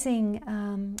amazing,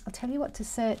 I'll tell you what to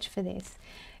search for this.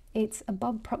 It's a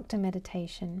Bob Proctor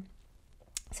meditation.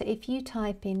 So if you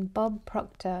type in Bob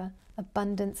Proctor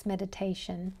abundance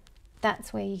meditation,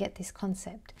 that's where you get this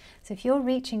concept. So if you're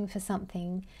reaching for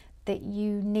something that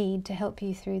you need to help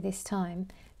you through this time,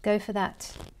 go for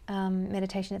that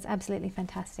meditation. It's absolutely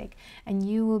fantastic. And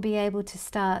you will be able to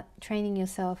start training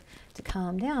yourself to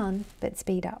calm down, but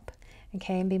speed up.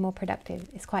 Okay, and be more productive.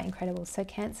 It's quite incredible. So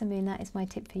Cancer Moon, that is my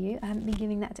tip for you. I haven't been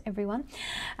giving that to everyone.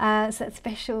 So that's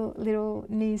special little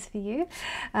news for you.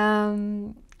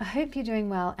 I hope you're doing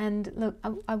well. And look,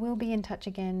 I will be in touch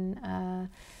again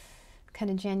kind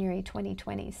of January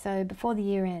 2020. So before the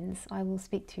year ends, I will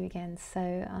speak to you again.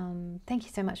 So thank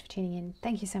you so much for tuning in.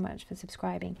 Thank you so much for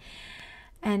subscribing.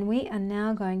 And we are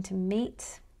now going to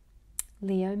meet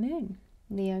Leo Moon.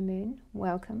 Leo Moon,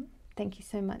 welcome. Thank you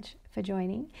so much for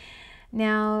joining.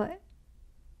 Now,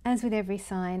 as with every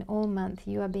sign, all month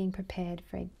you are being prepared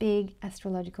for a big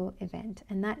astrological event,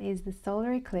 and that is the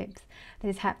solar eclipse that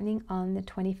is happening on the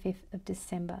 25th of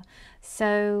December.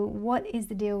 So what is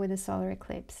the deal with a solar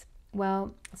eclipse?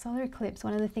 Well, solar eclipse,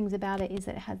 one of the things about it is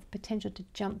that it has the potential to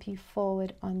jump you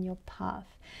forward on your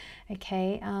path.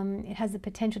 Okay, it has the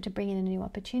potential to bring in a new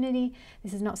opportunity.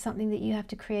 This is not something that you have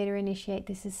to create or initiate.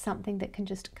 This is something that can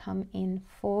just come in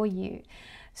for you.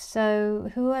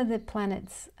 So who are the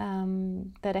planets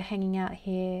that are hanging out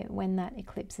here when that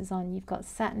eclipse is on? You've got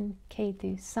Saturn,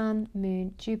 Ketu, Sun,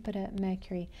 Moon, Jupiter,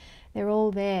 Mercury. They're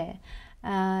all there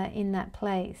in that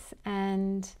place.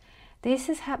 And this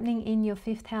is happening in your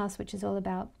 5th house, which is all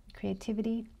about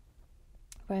creativity,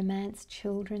 romance,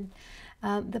 children,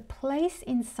 the place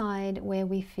inside where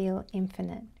we feel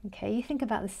infinite. Okay, you think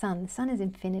about the sun. The sun is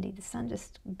infinity. The sun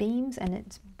just beams and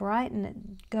it's bright and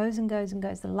it goes and goes and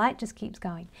goes. The light just keeps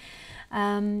going.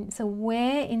 So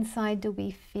where inside do we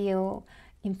feel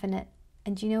infinite?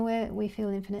 And do you know where we feel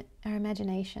infinite? Our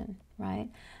imagination, right?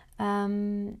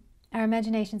 Our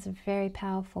imaginations are very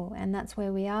powerful, and that's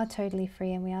where we are totally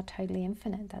free and we are totally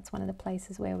infinite. That's one of the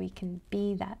places where we can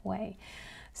be that way.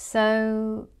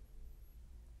 So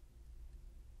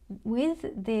with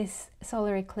this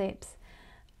solar eclipse,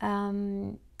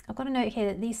 I've got a note here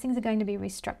that these things are going to be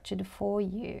restructured for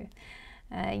you.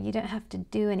 You don't have to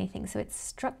do anything. So it's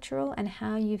structural, and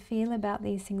how you feel about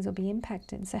these things will be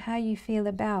impacted. So how you feel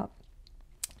about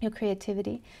your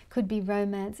creativity could be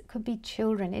romance, it could be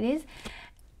children. It is.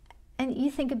 And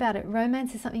you think about it,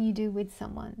 romance is something you do with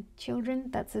someone. Children,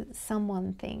 that's a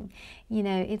someone thing. You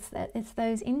know, it's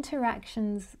those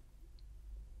interactions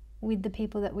with the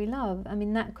people that we love. I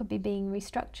mean, that could be being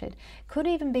restructured. Could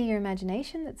even be your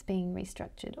imagination that's being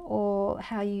restructured, or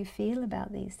how you feel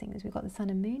about these things. We've got the sun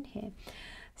and moon here.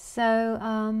 So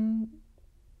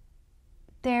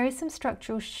there is some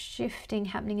structural shifting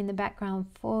happening in the background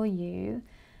for you,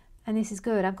 and this is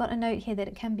good. I've got a note here that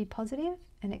it can be positive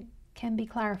and it can be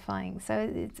clarifying. So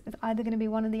it's either going to be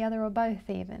one or the other, or both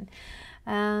even.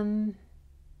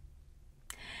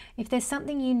 If there's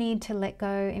something you need to let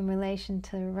go in relation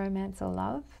to romance or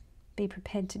love, be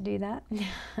prepared to do that.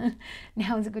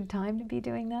 Now is a good time to be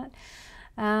doing that.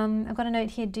 I've got a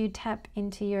note here, do tap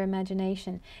into your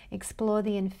imagination. Explore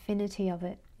the infinity of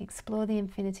it. Explore the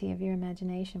infinity of your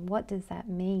imagination. What does that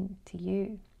mean to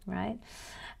you, right?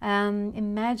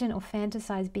 Imagine or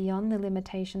fantasize beyond the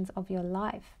limitations of your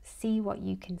life. See what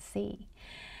you can see.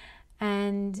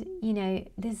 And, you know,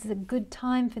 this is a good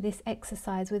time for this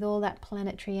exercise with all that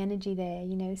planetary energy there.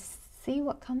 You know, see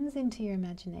what comes into your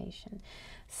imagination.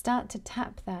 Start to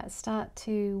tap that. Start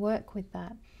to work with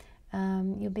that.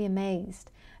 You'll be amazed.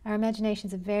 Our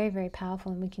imaginations are very, very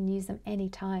powerful, and we can use them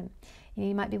anytime. You know,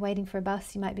 you might be waiting for a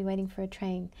bus, you might be waiting for a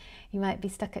train, you might be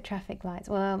stuck at traffic lights.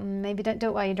 Well, maybe don't do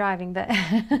it while you're driving, but,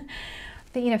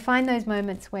 but you know, find those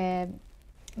moments where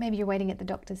maybe you're waiting at the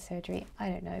doctor's surgery. I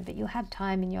don't know, but you'll have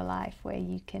time in your life where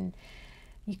you can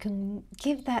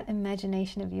give that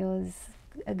imagination of yours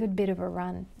a good bit of a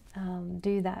run.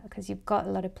 Do that, because you've got a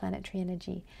lot of planetary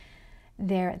energy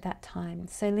there at that time.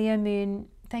 So Leo Moon,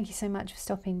 thank you so much for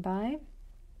stopping by.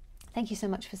 Thank you so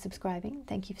much for subscribing.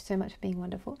 Thank you so much for being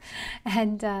wonderful.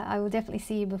 And I will definitely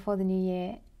see you before the new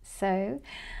year. So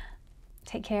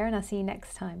take care, and I'll see you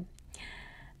next time.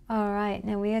 All right,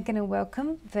 now we are going to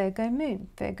welcome Virgo Moon.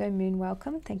 Virgo Moon,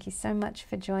 welcome. Thank you so much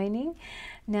for joining.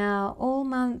 Now, all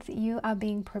month you are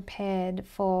being prepared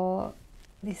for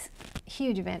this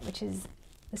huge event, which is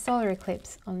the solar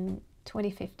eclipse on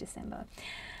 25th December.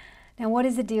 Now, what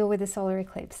is the deal with a solar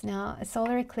eclipse? Now, a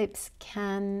solar eclipse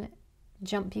can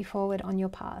jump you forward on your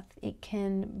path. It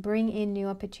can bring in new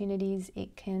opportunities.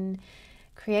 It can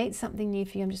create something new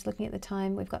for you. I'm just looking at the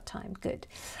time. We've got time. Good.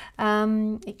 It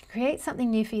can create something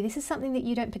new for you. This is something that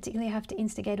you don't particularly have to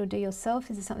instigate or do yourself.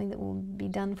 This is something that will be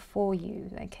done for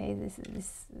you. Okay,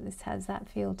 this has that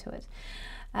feel to it.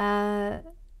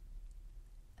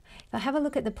 If I have a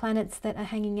look at the planets that are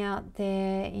hanging out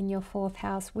there in your fourth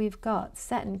house, we've got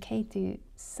Saturn, Ketu,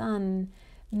 Sun,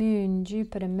 Moon,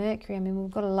 Jupiter, Mercury. I mean,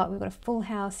 we've got a lot. We've got a full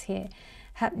house here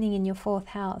happening in your fourth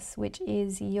house, which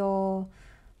is your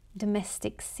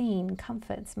domestic scene,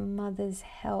 comforts, mother's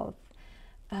health.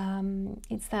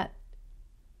 It's that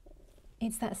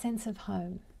sense of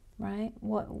home, right?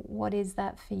 What is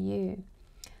that for you?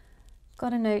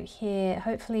 Got a note here,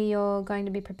 hopefully you're going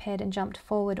to be prepared and jumped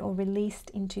forward or released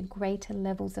into greater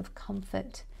levels of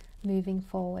comfort moving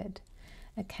forward.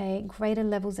 Okay, greater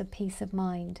levels of peace of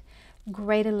mind,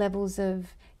 greater levels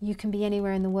of you can be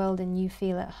anywhere in the world and you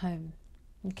feel at home.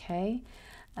 Okay,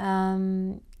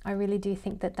 I really do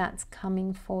think that that's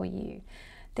coming for you.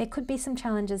 There could be some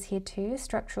challenges here too,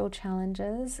 structural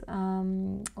challenges,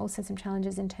 also some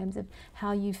challenges in terms of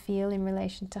how you feel in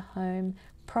relation to home,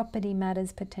 property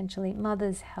matters potentially,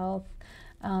 mother's health,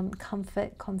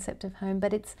 comfort, concept of home.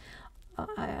 But it's,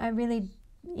 I really,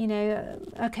 you know,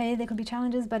 okay, there could be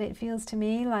challenges, but it feels to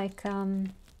me like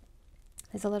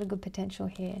there's a lot of good potential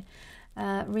here.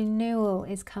 Renewal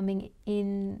is coming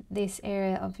in this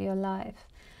area of your life.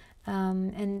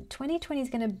 And 2020 is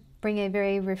going to bring a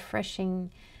very refreshing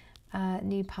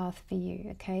new path for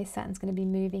you. Okay, Saturn's going to be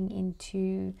moving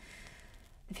into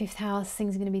the fifth house.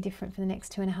 Things are going to be different for the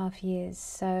next 2.5 years.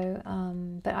 So,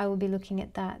 but I will be looking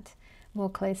at that more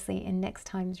closely in next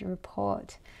time's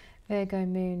report, Virgo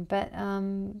Moon. But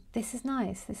this is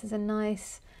nice. This is a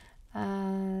nice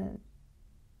thing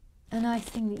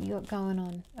that you got going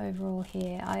on overall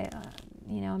here.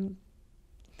 You know,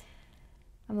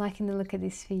 I'm liking the look of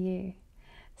this for you.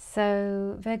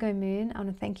 So Virgo Moon, I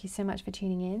want to thank you so much for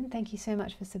tuning in. Thank you so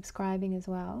much for subscribing as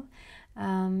well.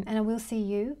 And I will see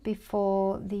you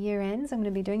before the year ends. I'm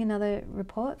going to be doing another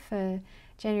report for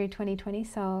January 2020,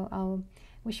 so I'll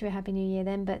wish you a happy new year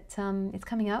then, but it's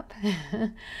coming up.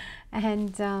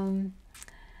 And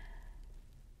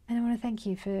I want to thank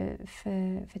you for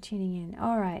tuning in.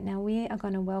 All right, now we are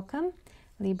going to welcome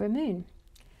Libra Moon.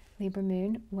 Libra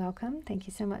Moon, welcome. Thank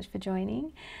you so much for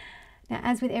joining. Now,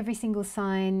 as with every single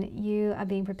sign, you are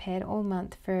being prepared all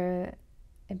month for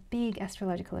a big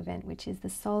astrological event, which is the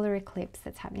solar eclipse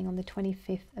that's happening on the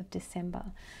 25th of December.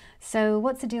 So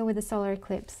what's the deal with the solar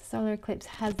eclipse? The solar eclipse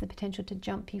has the potential to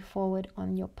jump you forward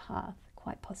on your path,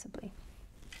 quite possibly.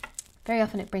 Very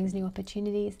often it brings new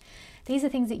opportunities. These are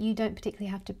things that you don't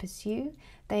particularly have to pursue.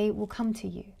 They will come to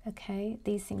you, okay?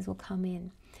 These things will come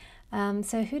in.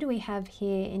 So who do we have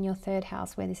here in your third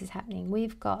house where this is happening?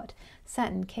 We've got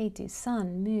Saturn, Ketu,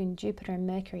 Sun, Moon, Jupiter and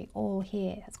Mercury all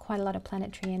here. That's quite a lot of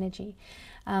planetary energy.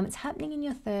 It's happening in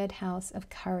your third house of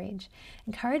courage.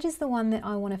 And courage is the one that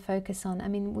I want to focus on. I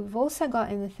mean, we've also got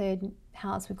in the third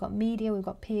house, we've got media, we've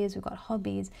got peers, we've got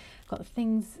hobbies, we've got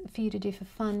things for you to do for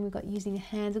fun, we've got using your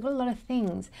hands, we've got a lot of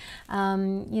things,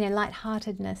 you know,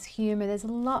 lightheartedness, humor. There's a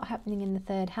lot happening in the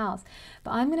third house.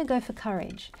 But I'm going to go for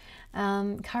courage.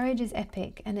 Courage is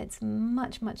epic, and it's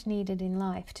much, much needed in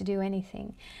life to do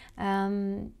anything.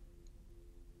 And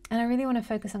I really want to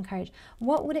focus on courage.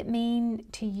 What would it mean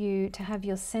to you to have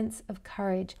your sense of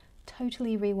courage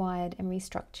totally rewired and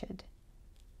restructured?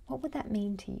 What would that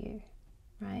mean to you?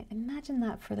 Right? Imagine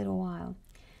that for a little while.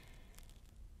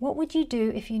 What would you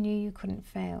do if you knew you couldn't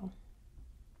fail?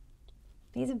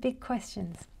 These are big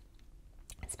questions.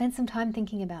 Spend some time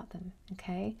thinking about them,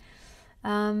 okay?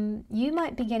 You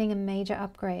might be getting a major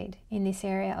upgrade in this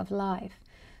area of life.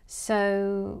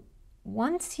 So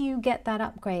once you get that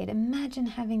upgrade, imagine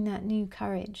having that new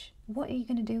courage. What are you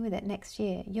going to do with it next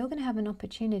year? You're going to have an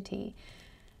opportunity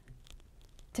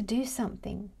to do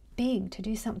something big, to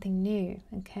do something new,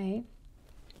 okay?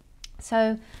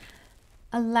 So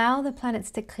allow the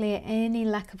planets to clear any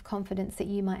lack of confidence that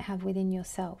you might have within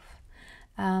yourself.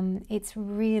 It's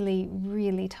really,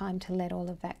 really time to let all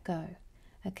of that go,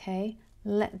 okay?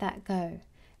 Let that go,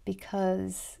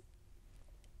 because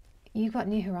you've got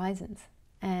new horizons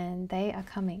and they are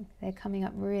coming. They're coming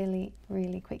up really,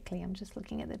 really quickly. I'm just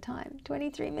looking at the time,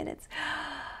 23 minutes.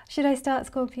 Should I start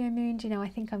Scorpio moon? Do you know, I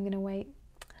think I'm going to wait.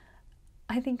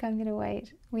 I think I'm going to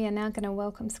wait. We are now going to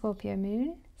welcome Scorpio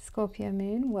moon. Scorpio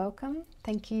moon, welcome.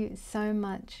 Thank you so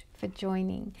much for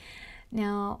joining.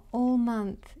 Now, all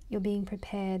month you're being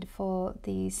prepared for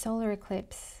the solar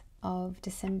eclipse of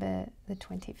December the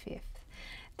 25th.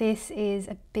 This is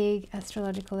a big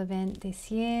astrological event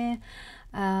this year.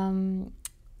 And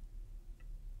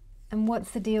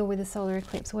what's the deal with a solar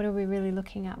eclipse? What are we really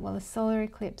looking at? Well, a solar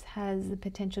eclipse has the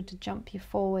potential to jump you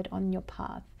forward on your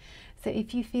path. So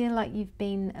if you feel like you've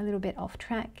been a little bit off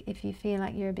track, if you feel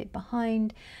like you're a bit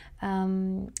behind,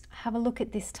 have a look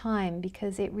at this time,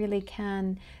 because it really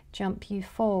can jump you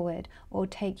forward or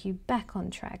take you back on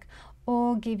track,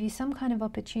 or give you some kind of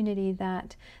opportunity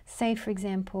that, say for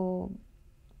example,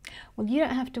 well, you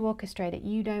don't have to orchestrate it,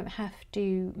 you don't have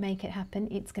to make it happen,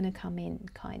 it's going to come in,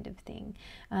 kind of thing.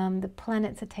 The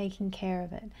planets are taking care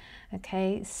of it.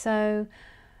 Okay, so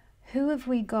who have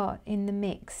we got in the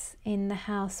mix in the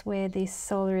house where this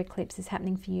solar eclipse is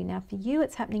happening for you? Now for you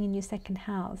it's happening in your second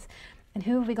house. And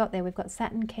who have we got there? We've got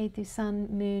Saturn, Ketu,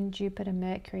 Sun, Moon, Jupiter,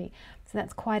 Mercury. So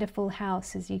that's quite a full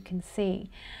house, as you can see.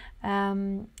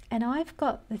 And I've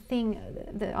got the thing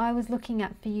that I was looking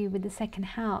at for you with the second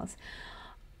house.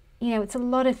 You know, it's a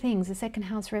lot of things. The second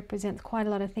house represents quite a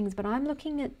lot of things, but I'm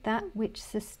looking at that which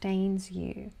sustains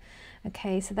you.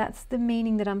 Okay, so that's the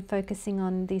meaning that I'm focusing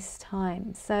on this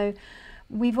time. So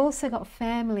we've also got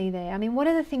family there. I mean, what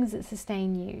are the things that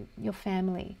sustain you? Your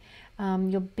family,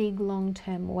 your big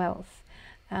long-term wealth.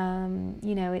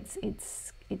 You know,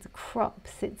 it's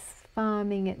crops, it's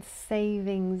farming, it's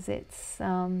savings, it's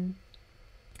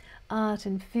art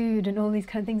and food and all these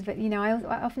kind of things. But you know,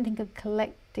 I often think of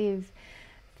collective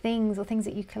things, or things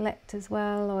that you collect as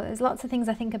well, or there's lots of things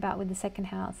I think about with the second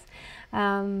house.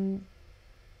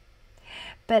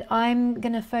 But I'm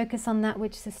going to focus on that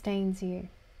which sustains you,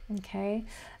 okay,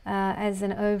 as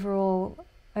an overall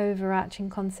overarching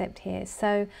concept here.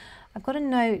 So I've got a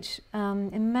note,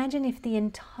 imagine if the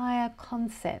entire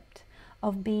concept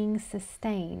of being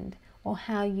sustained, or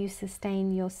how you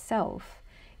sustain yourself,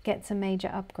 gets a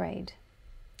major upgrade.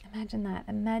 Imagine that.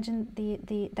 Imagine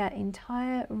that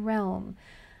entire realm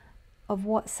of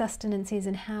what sustenance is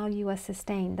and how you are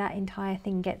sustained, that entire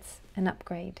thing gets an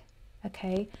upgrade,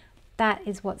 okay? That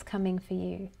is what's coming for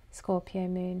you, Scorpio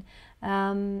moon.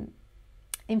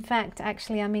 In fact,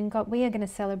 actually, I mean, God, we are going to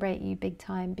celebrate you big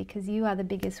time, because you are the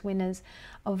biggest winners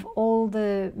of all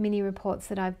the mini reports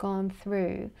that I've gone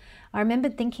through. I remember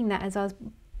thinking that as I was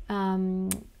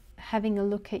having a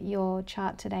look at your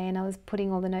chart today, and I was putting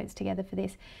all the notes together for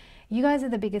this. You guys are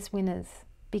the biggest winners,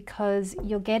 because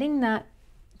you're getting that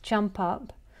jump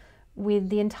up with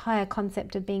the entire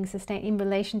concept of being sustained in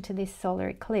relation to this solar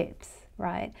eclipse,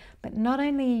 right? But not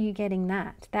only are you getting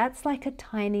that, that's like a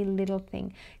tiny little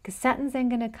thing, because Saturn's then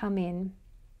going to come in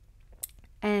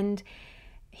and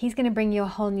he's going to bring you a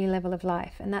whole new level of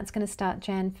life, and that's going to start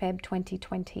Jan-Feb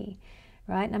 2020,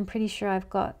 right? And I'm pretty sure I've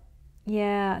got,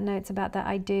 yeah, notes about that.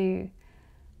 I do.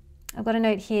 I've got a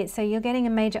note here. So you're getting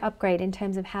a major upgrade in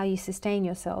terms of how you sustain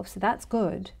yourself. So that's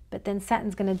good. But then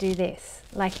Saturn's going to do this.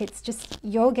 Like, it's just,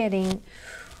 you're getting,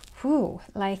 whew,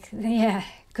 like, yeah,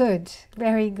 good,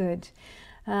 very good.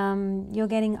 You're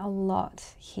getting a lot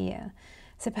here.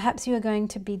 So perhaps you are going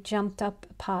to be jumped up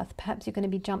a path, perhaps you're going to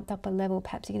be jumped up a level,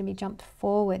 perhaps you're going to be jumped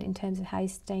forward in terms of how you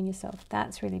sustain yourself.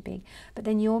 That's really big. But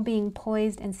then you're being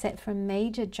poised and set for a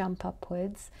major jump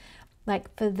upwards,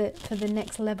 like for the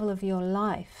next level of your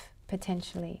life,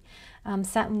 potentially.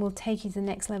 Saturn will take you to the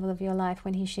next level of your life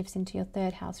when he shifts into your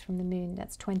third house from the moon.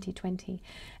 That's 2020.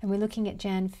 And we're looking at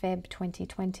Jan-Feb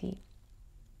 2020.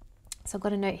 So I've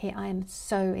got a note here. I am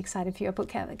so excited for you. I put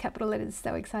capital letters,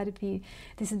 so excited for you.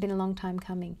 This has been a long time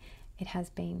coming. It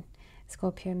has been.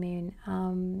 Scorpio moon.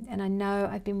 And I know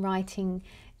I've been writing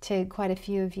to quite a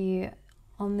few of you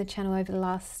on the channel over the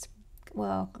last,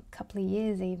 well, couple of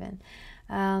years even.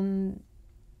 And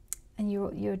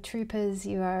you're troopers,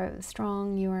 you are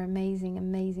strong, you are amazing,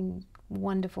 amazing,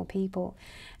 wonderful people.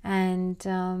 And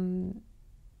oh,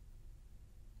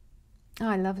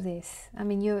 I love this. I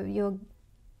mean, you're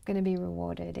going to be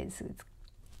rewarded. It's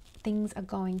things are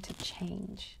going to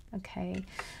change, okay?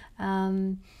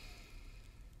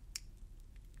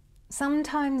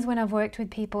 Sometimes when I've worked with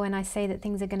people and I say that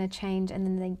things are going to change and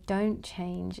then they don't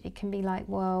change, it can be like,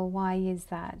 well, why is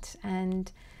that?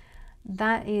 And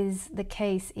that is the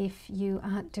case if you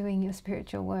aren't doing your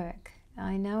spiritual work.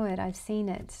 I know it, I've seen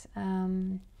it.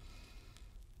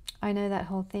 I know that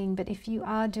whole thing. But if you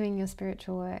are doing your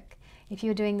spiritual work, if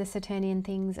you're doing the Saturnian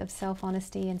things of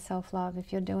self-honesty and self-love,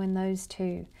 if you're doing those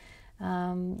two,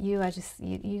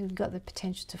 you've got the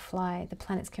potential to fly. The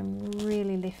planets can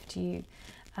really lift you.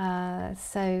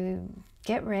 So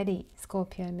get ready,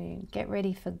 Scorpio moon. Get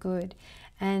ready for good.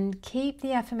 And keep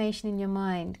the affirmation in your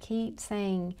mind. Keep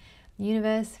saying,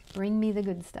 universe, bring me the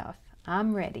good stuff.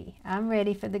 I'm ready. I'm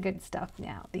ready for the good stuff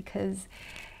now, because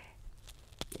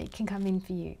it can come in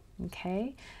for you,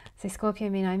 okay? So Scorpio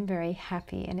moon, I'm very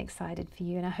happy and excited for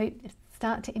you. And I hope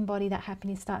start to embody that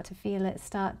happiness, start to feel it,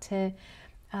 start to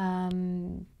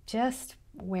just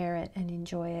wear it and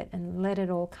enjoy it and let it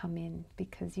all come in,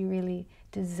 because you really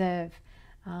deserve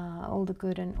all the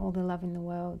good and all the love in the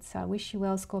world. So I wish you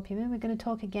well, Scorpio moon. We're going to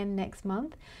talk again next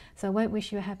month, so I won't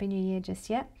wish you a happy new year just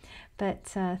yet, but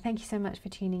thank you so much for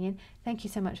tuning in. Thank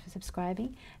you so much for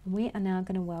subscribing. And we are now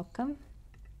going to welcome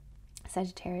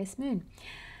Sagittarius moon.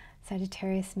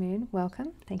 Sagittarius moon,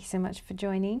 welcome. Thank you so much for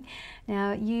joining.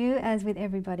 Now, you, as with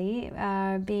everybody,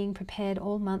 are being prepared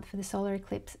all month for the solar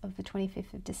eclipse of the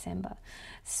 25th of December.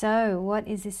 So what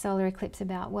is this solar eclipse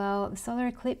about? Well, the solar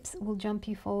eclipse will jump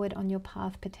you forward on your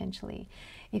path potentially.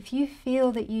 If you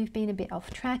feel that you've been a bit off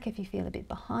track, if you feel a bit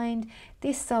behind,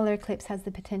 this solar eclipse has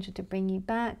the potential to bring you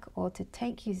back, or to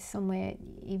take you somewhere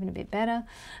even a bit better,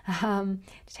 to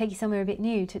take you somewhere a bit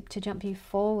new, to jump you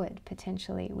forward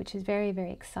potentially, which is very,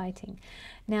 very exciting.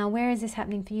 Now, where is this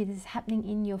happening for you? This is happening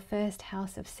in your first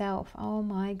house of self. Oh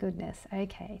my goodness.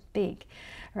 Okay, big,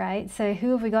 right? So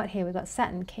who have we got here? We've got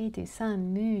Saturn, Ketu,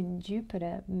 Sun, Moon,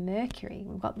 Jupiter, Mercury.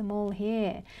 We've got them all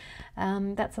here.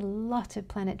 That's a lot of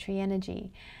planetary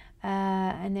energy.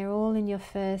 And they're all in your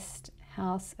first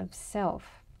house of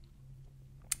self.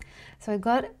 So I've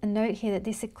got a note here that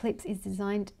this eclipse is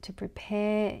designed to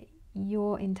prepare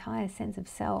your entire sense of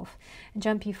self and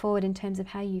jump you forward in terms of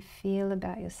how you feel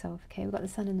about yourself. Okay, we've got the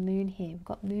sun and the moon here. We've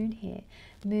got moon here,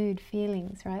 mood,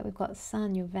 feelings, right? We've got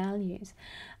sun, your values.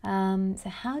 So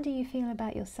how do you feel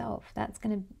about yourself? There's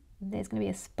going to be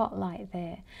a spotlight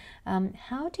there.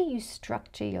 How do you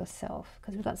structure yourself?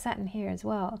 Because we've got Saturn here as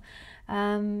well.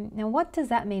 Now, what does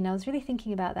that mean? I was really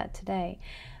thinking about that today.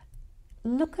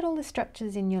 Look at all the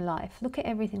structures in your life. Look at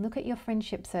everything. Look at your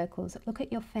friendship circles. Look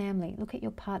at your family. Look at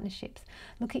your partnerships.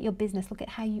 Look at your business. Look at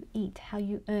how you eat, how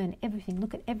you earn, everything.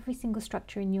 Look at every single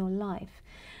structure in your life.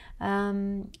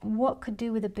 What could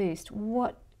do with a boost?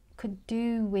 What could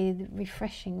do with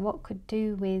refreshing? What could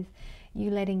do with you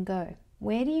letting go?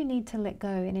 Where do you need to let go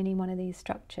in any one of these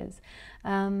structures?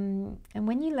 And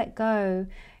when you let go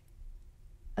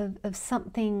of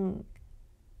something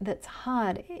that's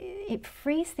hard, it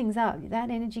frees things up.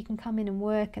 That energy can come in and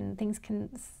work, and things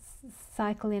can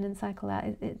cycle in and cycle out.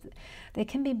 There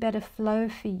can be better flow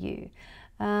for you.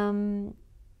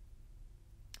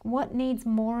 What needs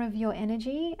more of your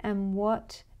energy and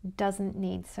what doesn't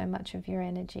need so much of your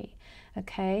energy?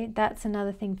 Okay, that's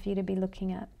another thing for you to be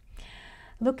looking at.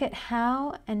 Look at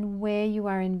how and where you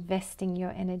are investing your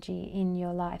energy in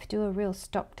your life. Do a real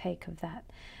stock take of that.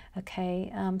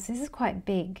 Okay, so this is quite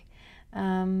big.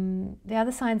 The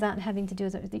other signs aren't having to do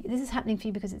with it. This is happening for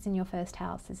you because it's in your first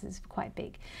house. This is quite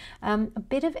big. A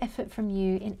bit of effort from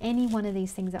you in any one of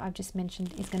these things that I've just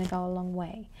mentioned is going to go a long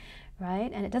way,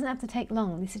 right? And it doesn't have to take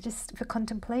long. This is just for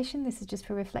contemplation. This is just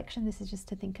for reflection. This is just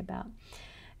to think about.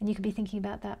 And you could be thinking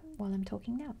about that while I'm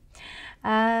talking now.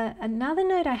 Another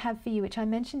note I have for you, which I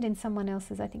mentioned in someone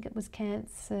else's, I think it was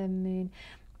Cancer moon.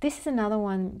 this is another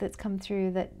one that's come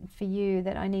through that for you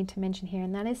that I need to mention here,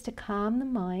 and that is to calm the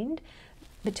mind,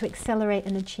 but to accelerate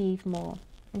and achieve more.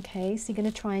 Okay, so you're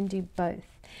going to try and do both.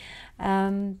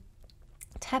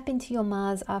 Tap into your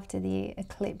Mars after the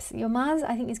eclipse. Your Mars,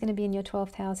 I think, is going to be in your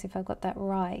 12th house, if I've got that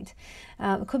right.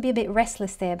 It could be a bit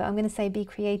restless there, but I'm going to say be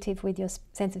creative with your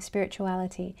sense of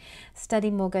spirituality. Study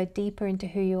more, go deeper into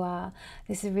who you are.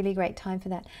 This is a really great time for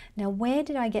that. Now, where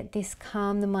did I get this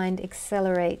calm the mind,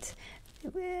 accelerate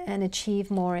and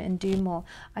achieve more and do more?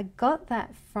 I got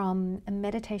that from a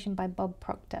meditation by Bob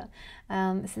Proctor.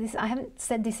 So this, I haven't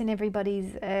said this in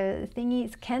everybody's thingy.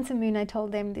 It's Cancer Moon. I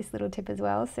told them this little tip as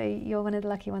well, so you're one of the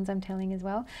lucky ones I'm telling as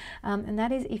well. And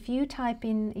that is, if you type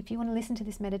in, if you want to listen to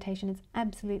this meditation, it's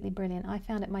absolutely brilliant. I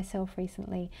found it myself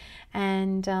recently,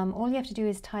 and all you have to do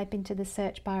is type into the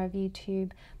search bar of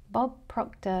YouTube Bob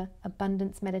Proctor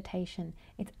Abundance Meditation.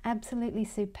 It's absolutely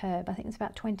superb. I think it's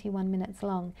about 21 minutes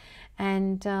long,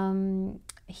 and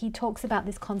he talks about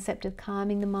this concept of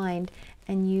calming the mind,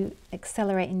 and you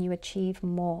accelerate and you achieve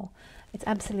more. It's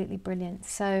absolutely brilliant.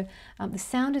 So the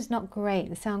sound is not great.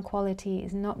 The sound quality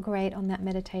is not great on that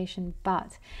meditation,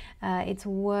 but it's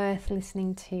worth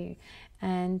listening to,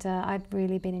 and I've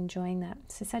really been enjoying that.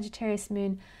 So Sagittarius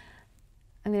Moon,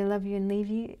 I'm going to love you and leave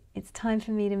you. It's time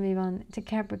for me to move on to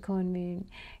Capricorn Moon.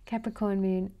 Capricorn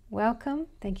Moon, welcome.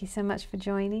 Thank you so much for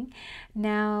joining.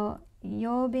 Now,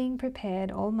 you're being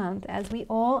prepared all month, as we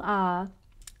all are,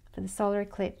 for the solar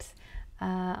eclipse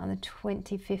on the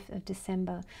 25th of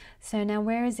December. So now,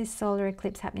 where is this solar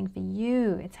eclipse happening for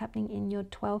you? It's happening in your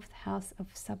 12th house of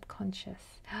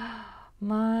subconscious.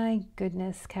 My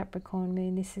goodness, Capricorn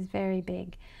Moon, this is very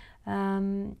big.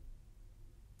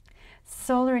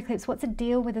 Solar eclipse, what's the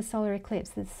deal with a solar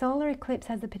eclipse? The solar eclipse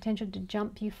has the potential to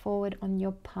jump you forward on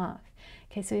your path.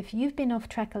 Okay, so if you've been off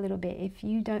track a little bit, if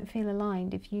you don't feel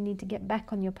aligned, if you need to get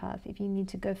back on your path, if you need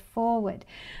to go forward,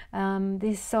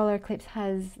 this solar eclipse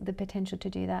has the potential to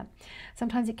do that.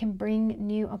 Sometimes it can bring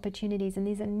new opportunities, and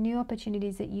these are new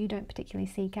opportunities that you don't particularly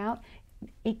seek out.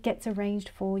 It gets arranged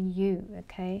for you,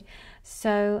 okay?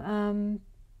 So,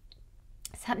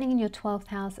 it's happening in your 12th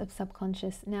house of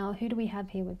subconscious. Now, who do we have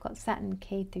here? We've got Saturn,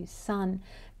 Ketu, Sun,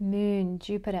 Moon,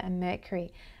 Jupiter, and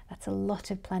Mercury. That's a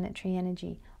lot of planetary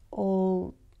energy,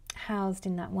 all housed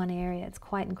in that one area. It's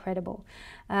quite incredible.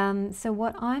 So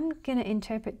what I'm going to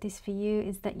interpret this for you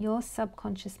is that your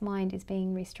subconscious mind is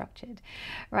being restructured,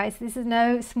 right? So this is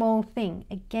no small thing.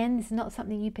 Again, this is not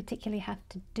something you particularly have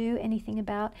to do anything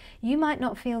about. You might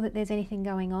not feel that there's anything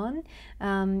going on.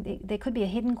 There could be a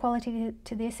hidden quality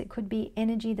to this. It could be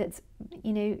energy that's,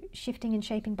 you know, shifting and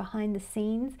shaping behind the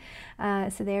scenes.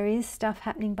 So there is stuff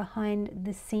happening behind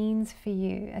the scenes for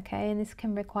you, okay? And this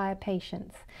can require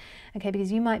patience. Okay,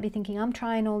 because you might be thinking, I'm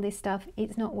trying all this stuff,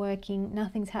 it's not working,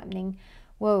 nothing's happening.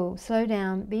 Whoa, slow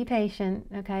down, be patient,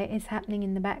 okay? It's happening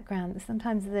in the background.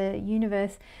 Sometimes the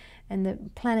universe and the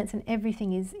planets and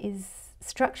everything is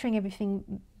structuring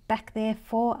everything back there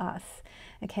for us,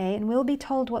 okay? And we'll be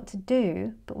told what to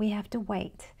do, but we have to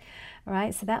wait, all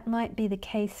right? So that might be the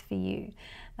case for you.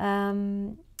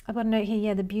 I've got a note here,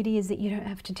 yeah, the beauty is that you don't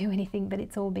have to do anything, but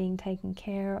it's all being taken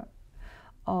care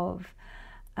of.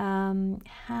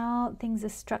 How things are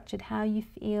structured, how you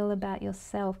feel about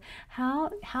yourself,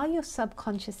 how your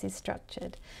subconscious is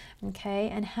structured, okay,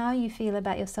 and how you feel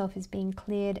about yourself is being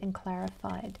cleared and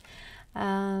clarified.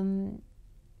 Now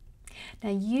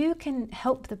you can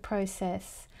help the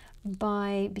process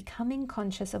by becoming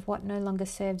conscious of what no longer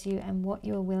serves you and what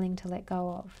you're willing to let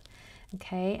go of,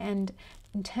 okay? And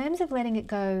in terms of letting it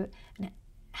go,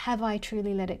 have I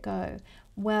truly let it go?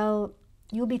 Well,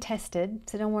 you'll be tested,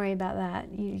 so don't worry about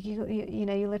that. You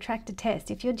know, you'll attract a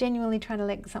test. If you're genuinely trying to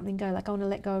let something go, like I want to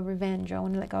let go of revenge, or I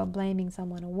want to let go of blaming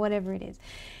someone, or whatever it is,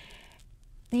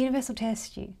 the universe will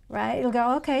test you, right? It'll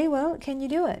go, okay, well, can you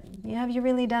do it? Have you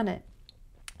really done it?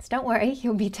 So don't worry,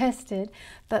 you'll be tested.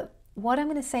 But what I'm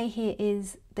going to say here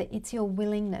is that it's your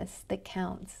willingness that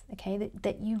counts, okay?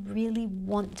 That you really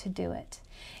want to do it.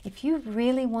 If you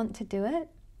really want to do it,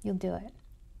 you'll do it,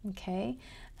 okay?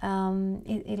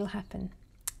 It'll happen.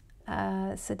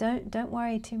 So don't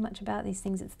worry too much about these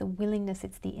things. It's the willingness,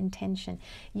 it's the intention.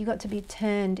 You got to be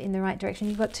turned in the right direction.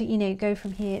 You've got to, you know, go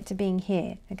from here to being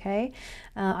here, okay?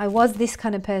 I was this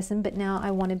kind of person, but now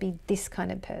I want to be this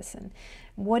kind of person.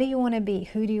 What do you want to be?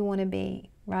 Who do you want to be,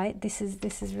 right? This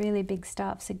is really big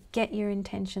stuff. So get your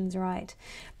intentions right,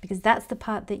 because that's the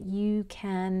part that you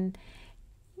can...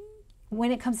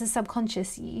 When it comes to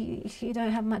subconscious, you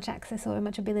don't have much access or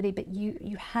much ability, but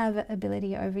you have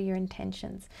ability over your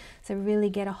intentions. So really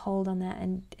get a hold on that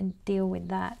and deal with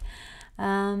that.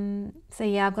 So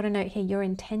yeah, I've got a note here. Your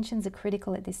intentions are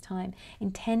critical at this time.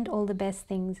 Intend all the best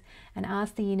things and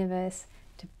ask the universe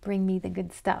to bring me the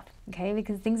good stuff, okay?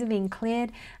 Because things are being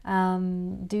cleared.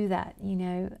 Do that, you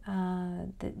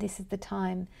know. This is the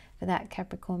time for that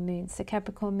Capricorn moon. So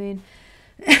Capricorn moon,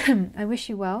 I wish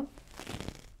you well.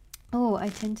 Oh, I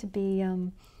tend to be a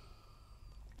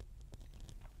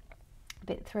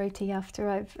bit throaty after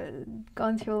I've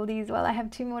gone through all these. Well, I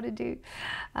have 2 more to do.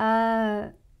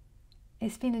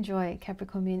 It's been a joy,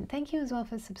 Capricorn moon. Thank you as well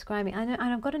for subscribing. I know,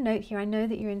 and I've got a note here. I know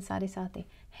that you're in Sadisati.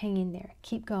 Hang in there.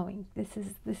 Keep going. This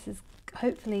is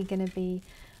hopefully going to be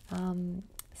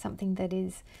something that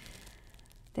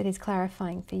is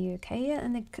clarifying for you. Okay, yeah,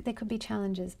 and there could be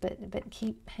challenges, but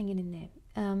keep hanging in there.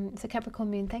 So Capricorn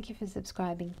moon, thank you for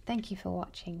subscribing. Thank you for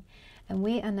watching, and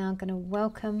we are now going to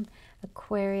welcome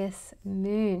Aquarius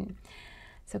moon.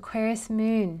 So Aquarius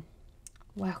moon,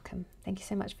 welcome. Thank you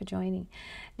so much for joining.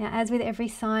 Now, as with every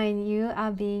sign, you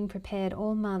are being prepared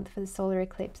all month for the solar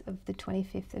eclipse of the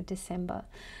 25th of December.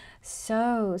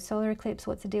 So, solar eclipse,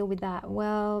 what's the deal with that?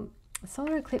 Well,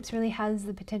 solar eclipse really has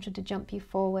the potential to jump you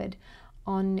forward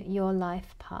on your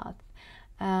life path.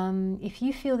 If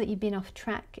you feel that you've been off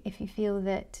track, if you feel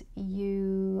that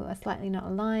you are slightly not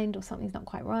aligned or something's not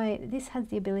quite right, this has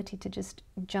the ability to just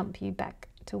jump you back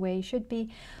to where you should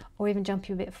be, or even jump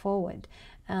you a bit forward.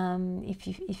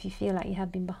 If you feel like you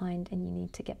have been behind and you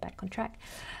need to get back on track.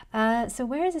 So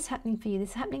where is this happening for you? This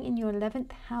is happening in your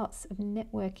 11th house of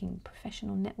networking,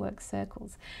 professional network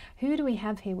circles. Who do we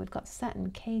have here? We've got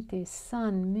Saturn, Ketu,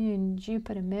 Sun, Moon,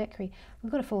 Jupiter, Mercury.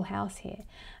 We've got a full house here.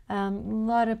 A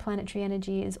lot of planetary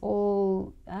energy is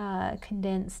all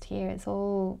condensed here. It's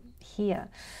all here.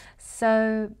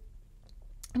 So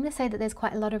I'm going to say that there's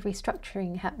quite a lot of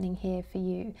restructuring happening here for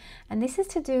you. And this is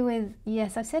to do with,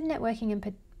 yes, I've said networking in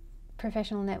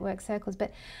professional network circles,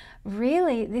 but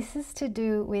really this is to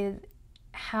do with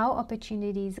how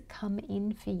opportunities come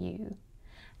in for you.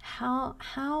 How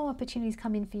opportunities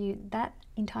come in for you, that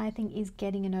entire thing is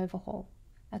getting an overhaul,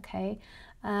 okay?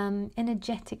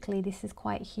 Energetically, this is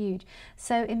quite huge.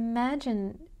 So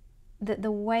imagine that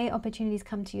the way opportunities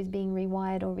come to you is being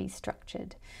rewired or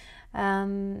restructured.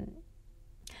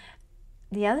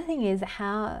 The other thing is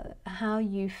how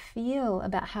you feel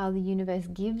about how the universe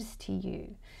gives to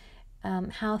you,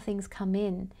 how things come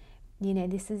in. You know,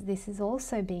 this is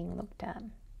also being looked at,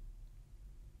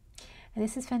 and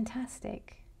this is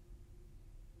fantastic.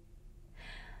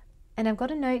 And I've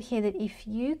got a note here that if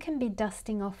you can be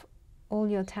dusting off all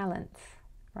your talents,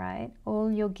 right, all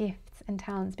your gifts and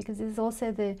talents, because this is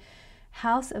also the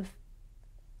house of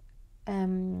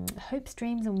hopes,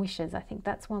 dreams and wishes. I think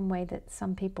that's one way that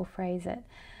some people phrase it.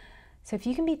 So if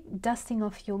you can be dusting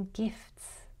off your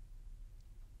gifts,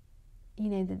 you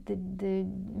know, the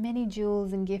many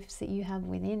jewels and gifts that you have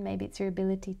within, maybe it's your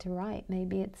ability to write,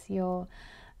 maybe it's your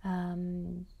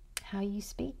how you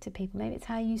speak to people, maybe it's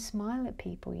how you smile at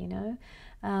people, you know.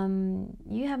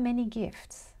 You have many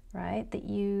gifts, right, that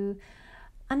you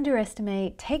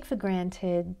underestimate, take for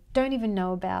granted, don't even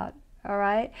know about. All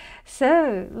right,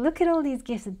 so look at all these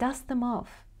gifts, dust them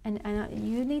off, and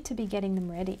you need to be getting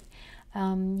them ready.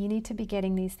 You need to be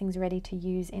getting these things ready to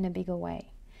use in a bigger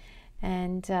way.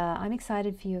 And I'm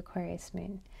excited for you, Aquarius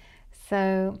moon.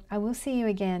 So I will see you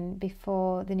again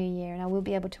before the new year, and I will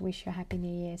be able to wish you a happy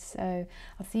new year. So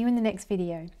I'll see you in the next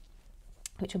video,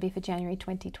 which will be for January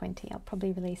 2020. I'll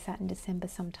probably release that in December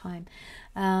sometime.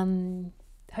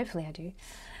 Hopefully I do.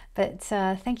 But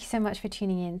thank you so much for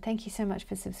tuning in. Thank you so much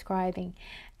for subscribing.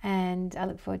 And I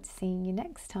look forward to seeing you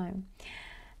next time.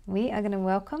 We are going to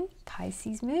welcome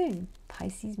Pisces moon.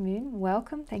 Pisces moon,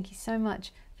 welcome. Thank you so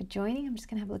much for joining. I'm just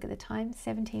going to have a look at the time.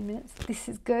 17 minutes. This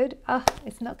is good. Oh,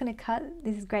 it's not going to cut.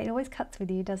 This is great. It always cuts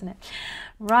with you, doesn't it?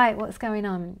 Right, what's going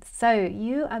on? So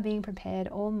you are being prepared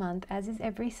all month, as is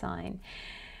every sign.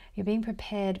 You're being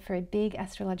prepared for a big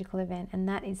astrological event, and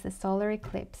that is the solar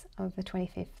eclipse of the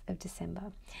 25th of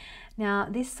December. Now,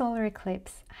 this solar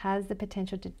eclipse has the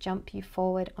potential to jump you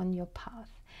forward on your path.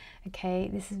 Okay,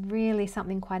 this is really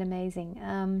something quite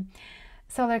amazing.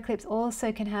 Solar eclipse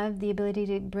also can have the ability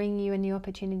to bring you a new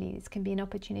opportunity. This can be an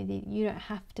opportunity you don't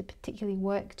have to particularly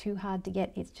work too hard to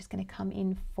get. It's just going to come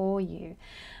in for you.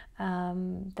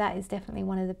 That is definitely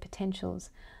one of the potentials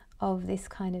of this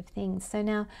kind of thing. So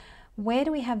now, where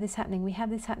do we have this happening? We have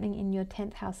this happening in your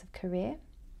 10th house of career.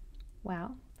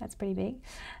 Wow, that's pretty big.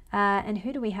 And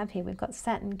who do we have here? We've got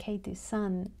Saturn, Ketu,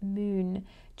 Sun, Moon,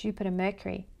 Jupiter,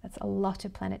 Mercury. That's a lot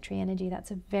of planetary energy.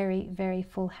 That's a very, very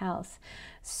full house.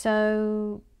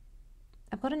 So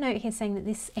I've got a note here saying that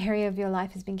this area of your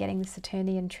life has been getting the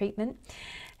Saturnian treatment.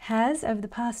 Has over the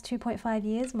past 2.5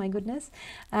 years, my goodness.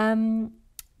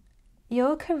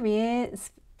 your career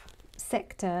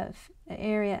sector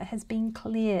area has been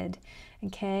cleared,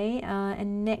 okay?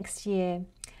 And next year,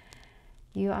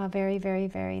 you are very, very,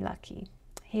 very lucky.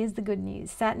 Here's the good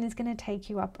news. Saturn is going to take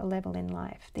you up a level in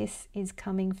life. This is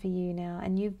coming for you now,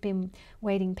 and you've been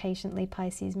waiting patiently,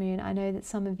 Pisces Moon. I know that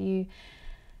some of you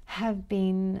have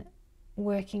been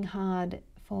working hard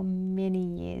for many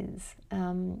years.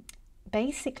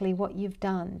 Basically, what you've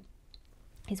done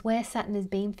is where Saturn has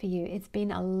been for you. It's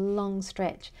been a long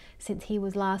stretch since he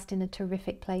was last in a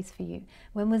terrific place for you.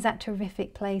 When was that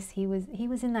terrific place? He was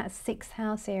in that 6th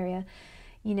house area.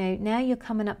 You know, now you're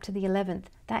coming up to the 11th.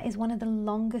 That is one of the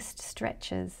longest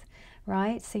stretches,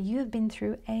 right? So you have been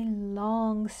through a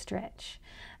long stretch.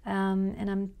 And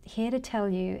I'm here to tell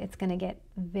you it's going to get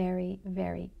very,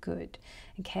 very good.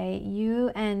 Okay,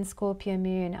 you and Scorpio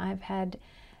Moon, I've had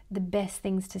the best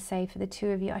things to say for the two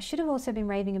of you. I should have also been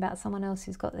raving about someone else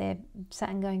who's got their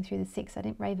Saturn going through the 6th. I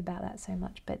didn't rave about that so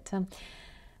much, but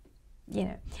you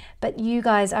know, but you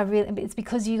guys are really, it's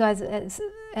because you guys,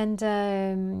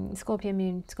 and Scorpio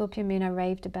Moon I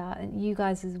raved about, and you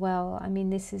guys as well. I mean,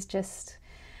 this is just,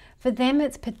 for them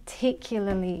it's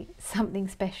particularly something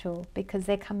special because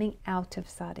they're coming out of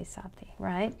Sadesathi,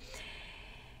 right?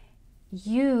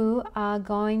 You are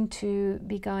going to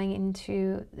be going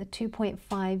into the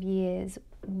 2.5 years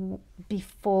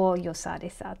before your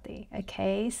Sadesathi,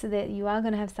 okay? So that you are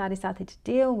going to have Sadesathi to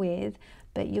deal with,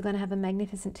 but you're going to have a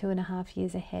magnificent 2.5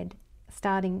 years ahead,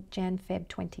 starting Jan-Feb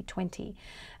 2020,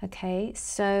 okay?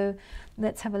 So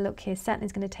let's have a look here. Saturn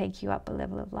is going to take you up a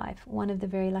level of life, one of the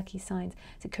very lucky signs.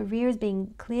 So career is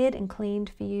being cleared and cleaned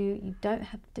for you. You don't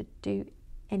have to do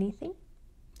anything.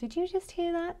 Did you just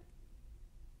hear that?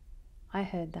 I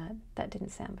heard that. That didn't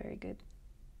sound very good.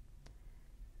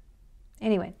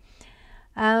 Anyway,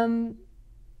 I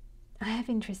have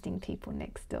interesting people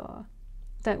next door.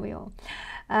 Don't we all?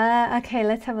 Okay,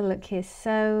 let's have a look here.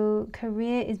 So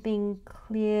career is being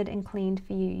cleared and cleaned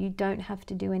for you. You don't have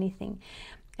to do anything.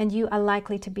 And you are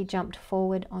likely to be jumped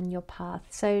forward on your path.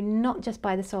 So not just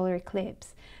by the solar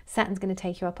eclipse, Saturn's going to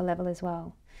take you up a level as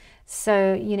well.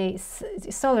 So, you know,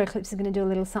 solar eclipse is going to do a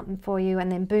little something for you, and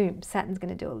then boom, Saturn's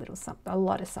going to do a little something, a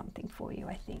lot of something for you,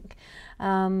 I think.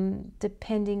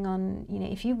 Depending on, you know,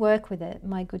 if you work with it,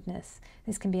 my goodness,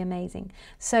 this can be amazing.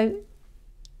 So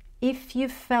if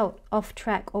you've felt off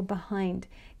track or behind,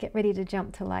 get ready to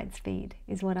jump to light speed,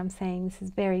 is what I'm saying. This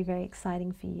is very, very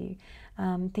exciting for you.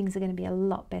 Things are going to be a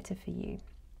lot better for you.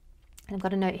 And I've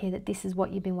got a note here that this is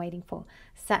what you've been waiting for.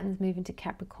 Saturn's moving to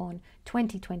Capricorn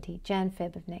 2020,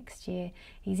 Jan-Feb of next year.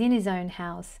 He's in his own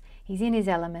house. He's in his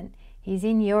element. He's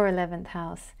in your 11th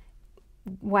house.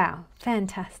 Wow,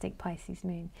 fantastic, Pisces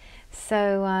Moon.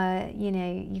 So, you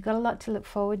know, you've got a lot to look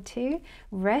forward to.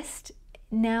 Rest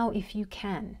now if you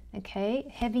can, okay?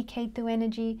 Heavy Ketu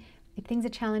energy. If things are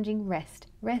challenging, rest,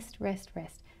 rest, rest,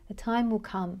 rest. The time will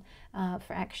come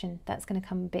for action. That's going to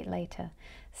come a bit later.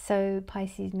 So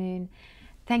Pisces Moon,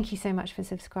 thank you so much for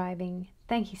subscribing.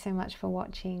 Thank you so much for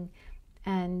watching.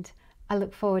 And I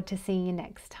look forward to seeing you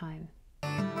next time.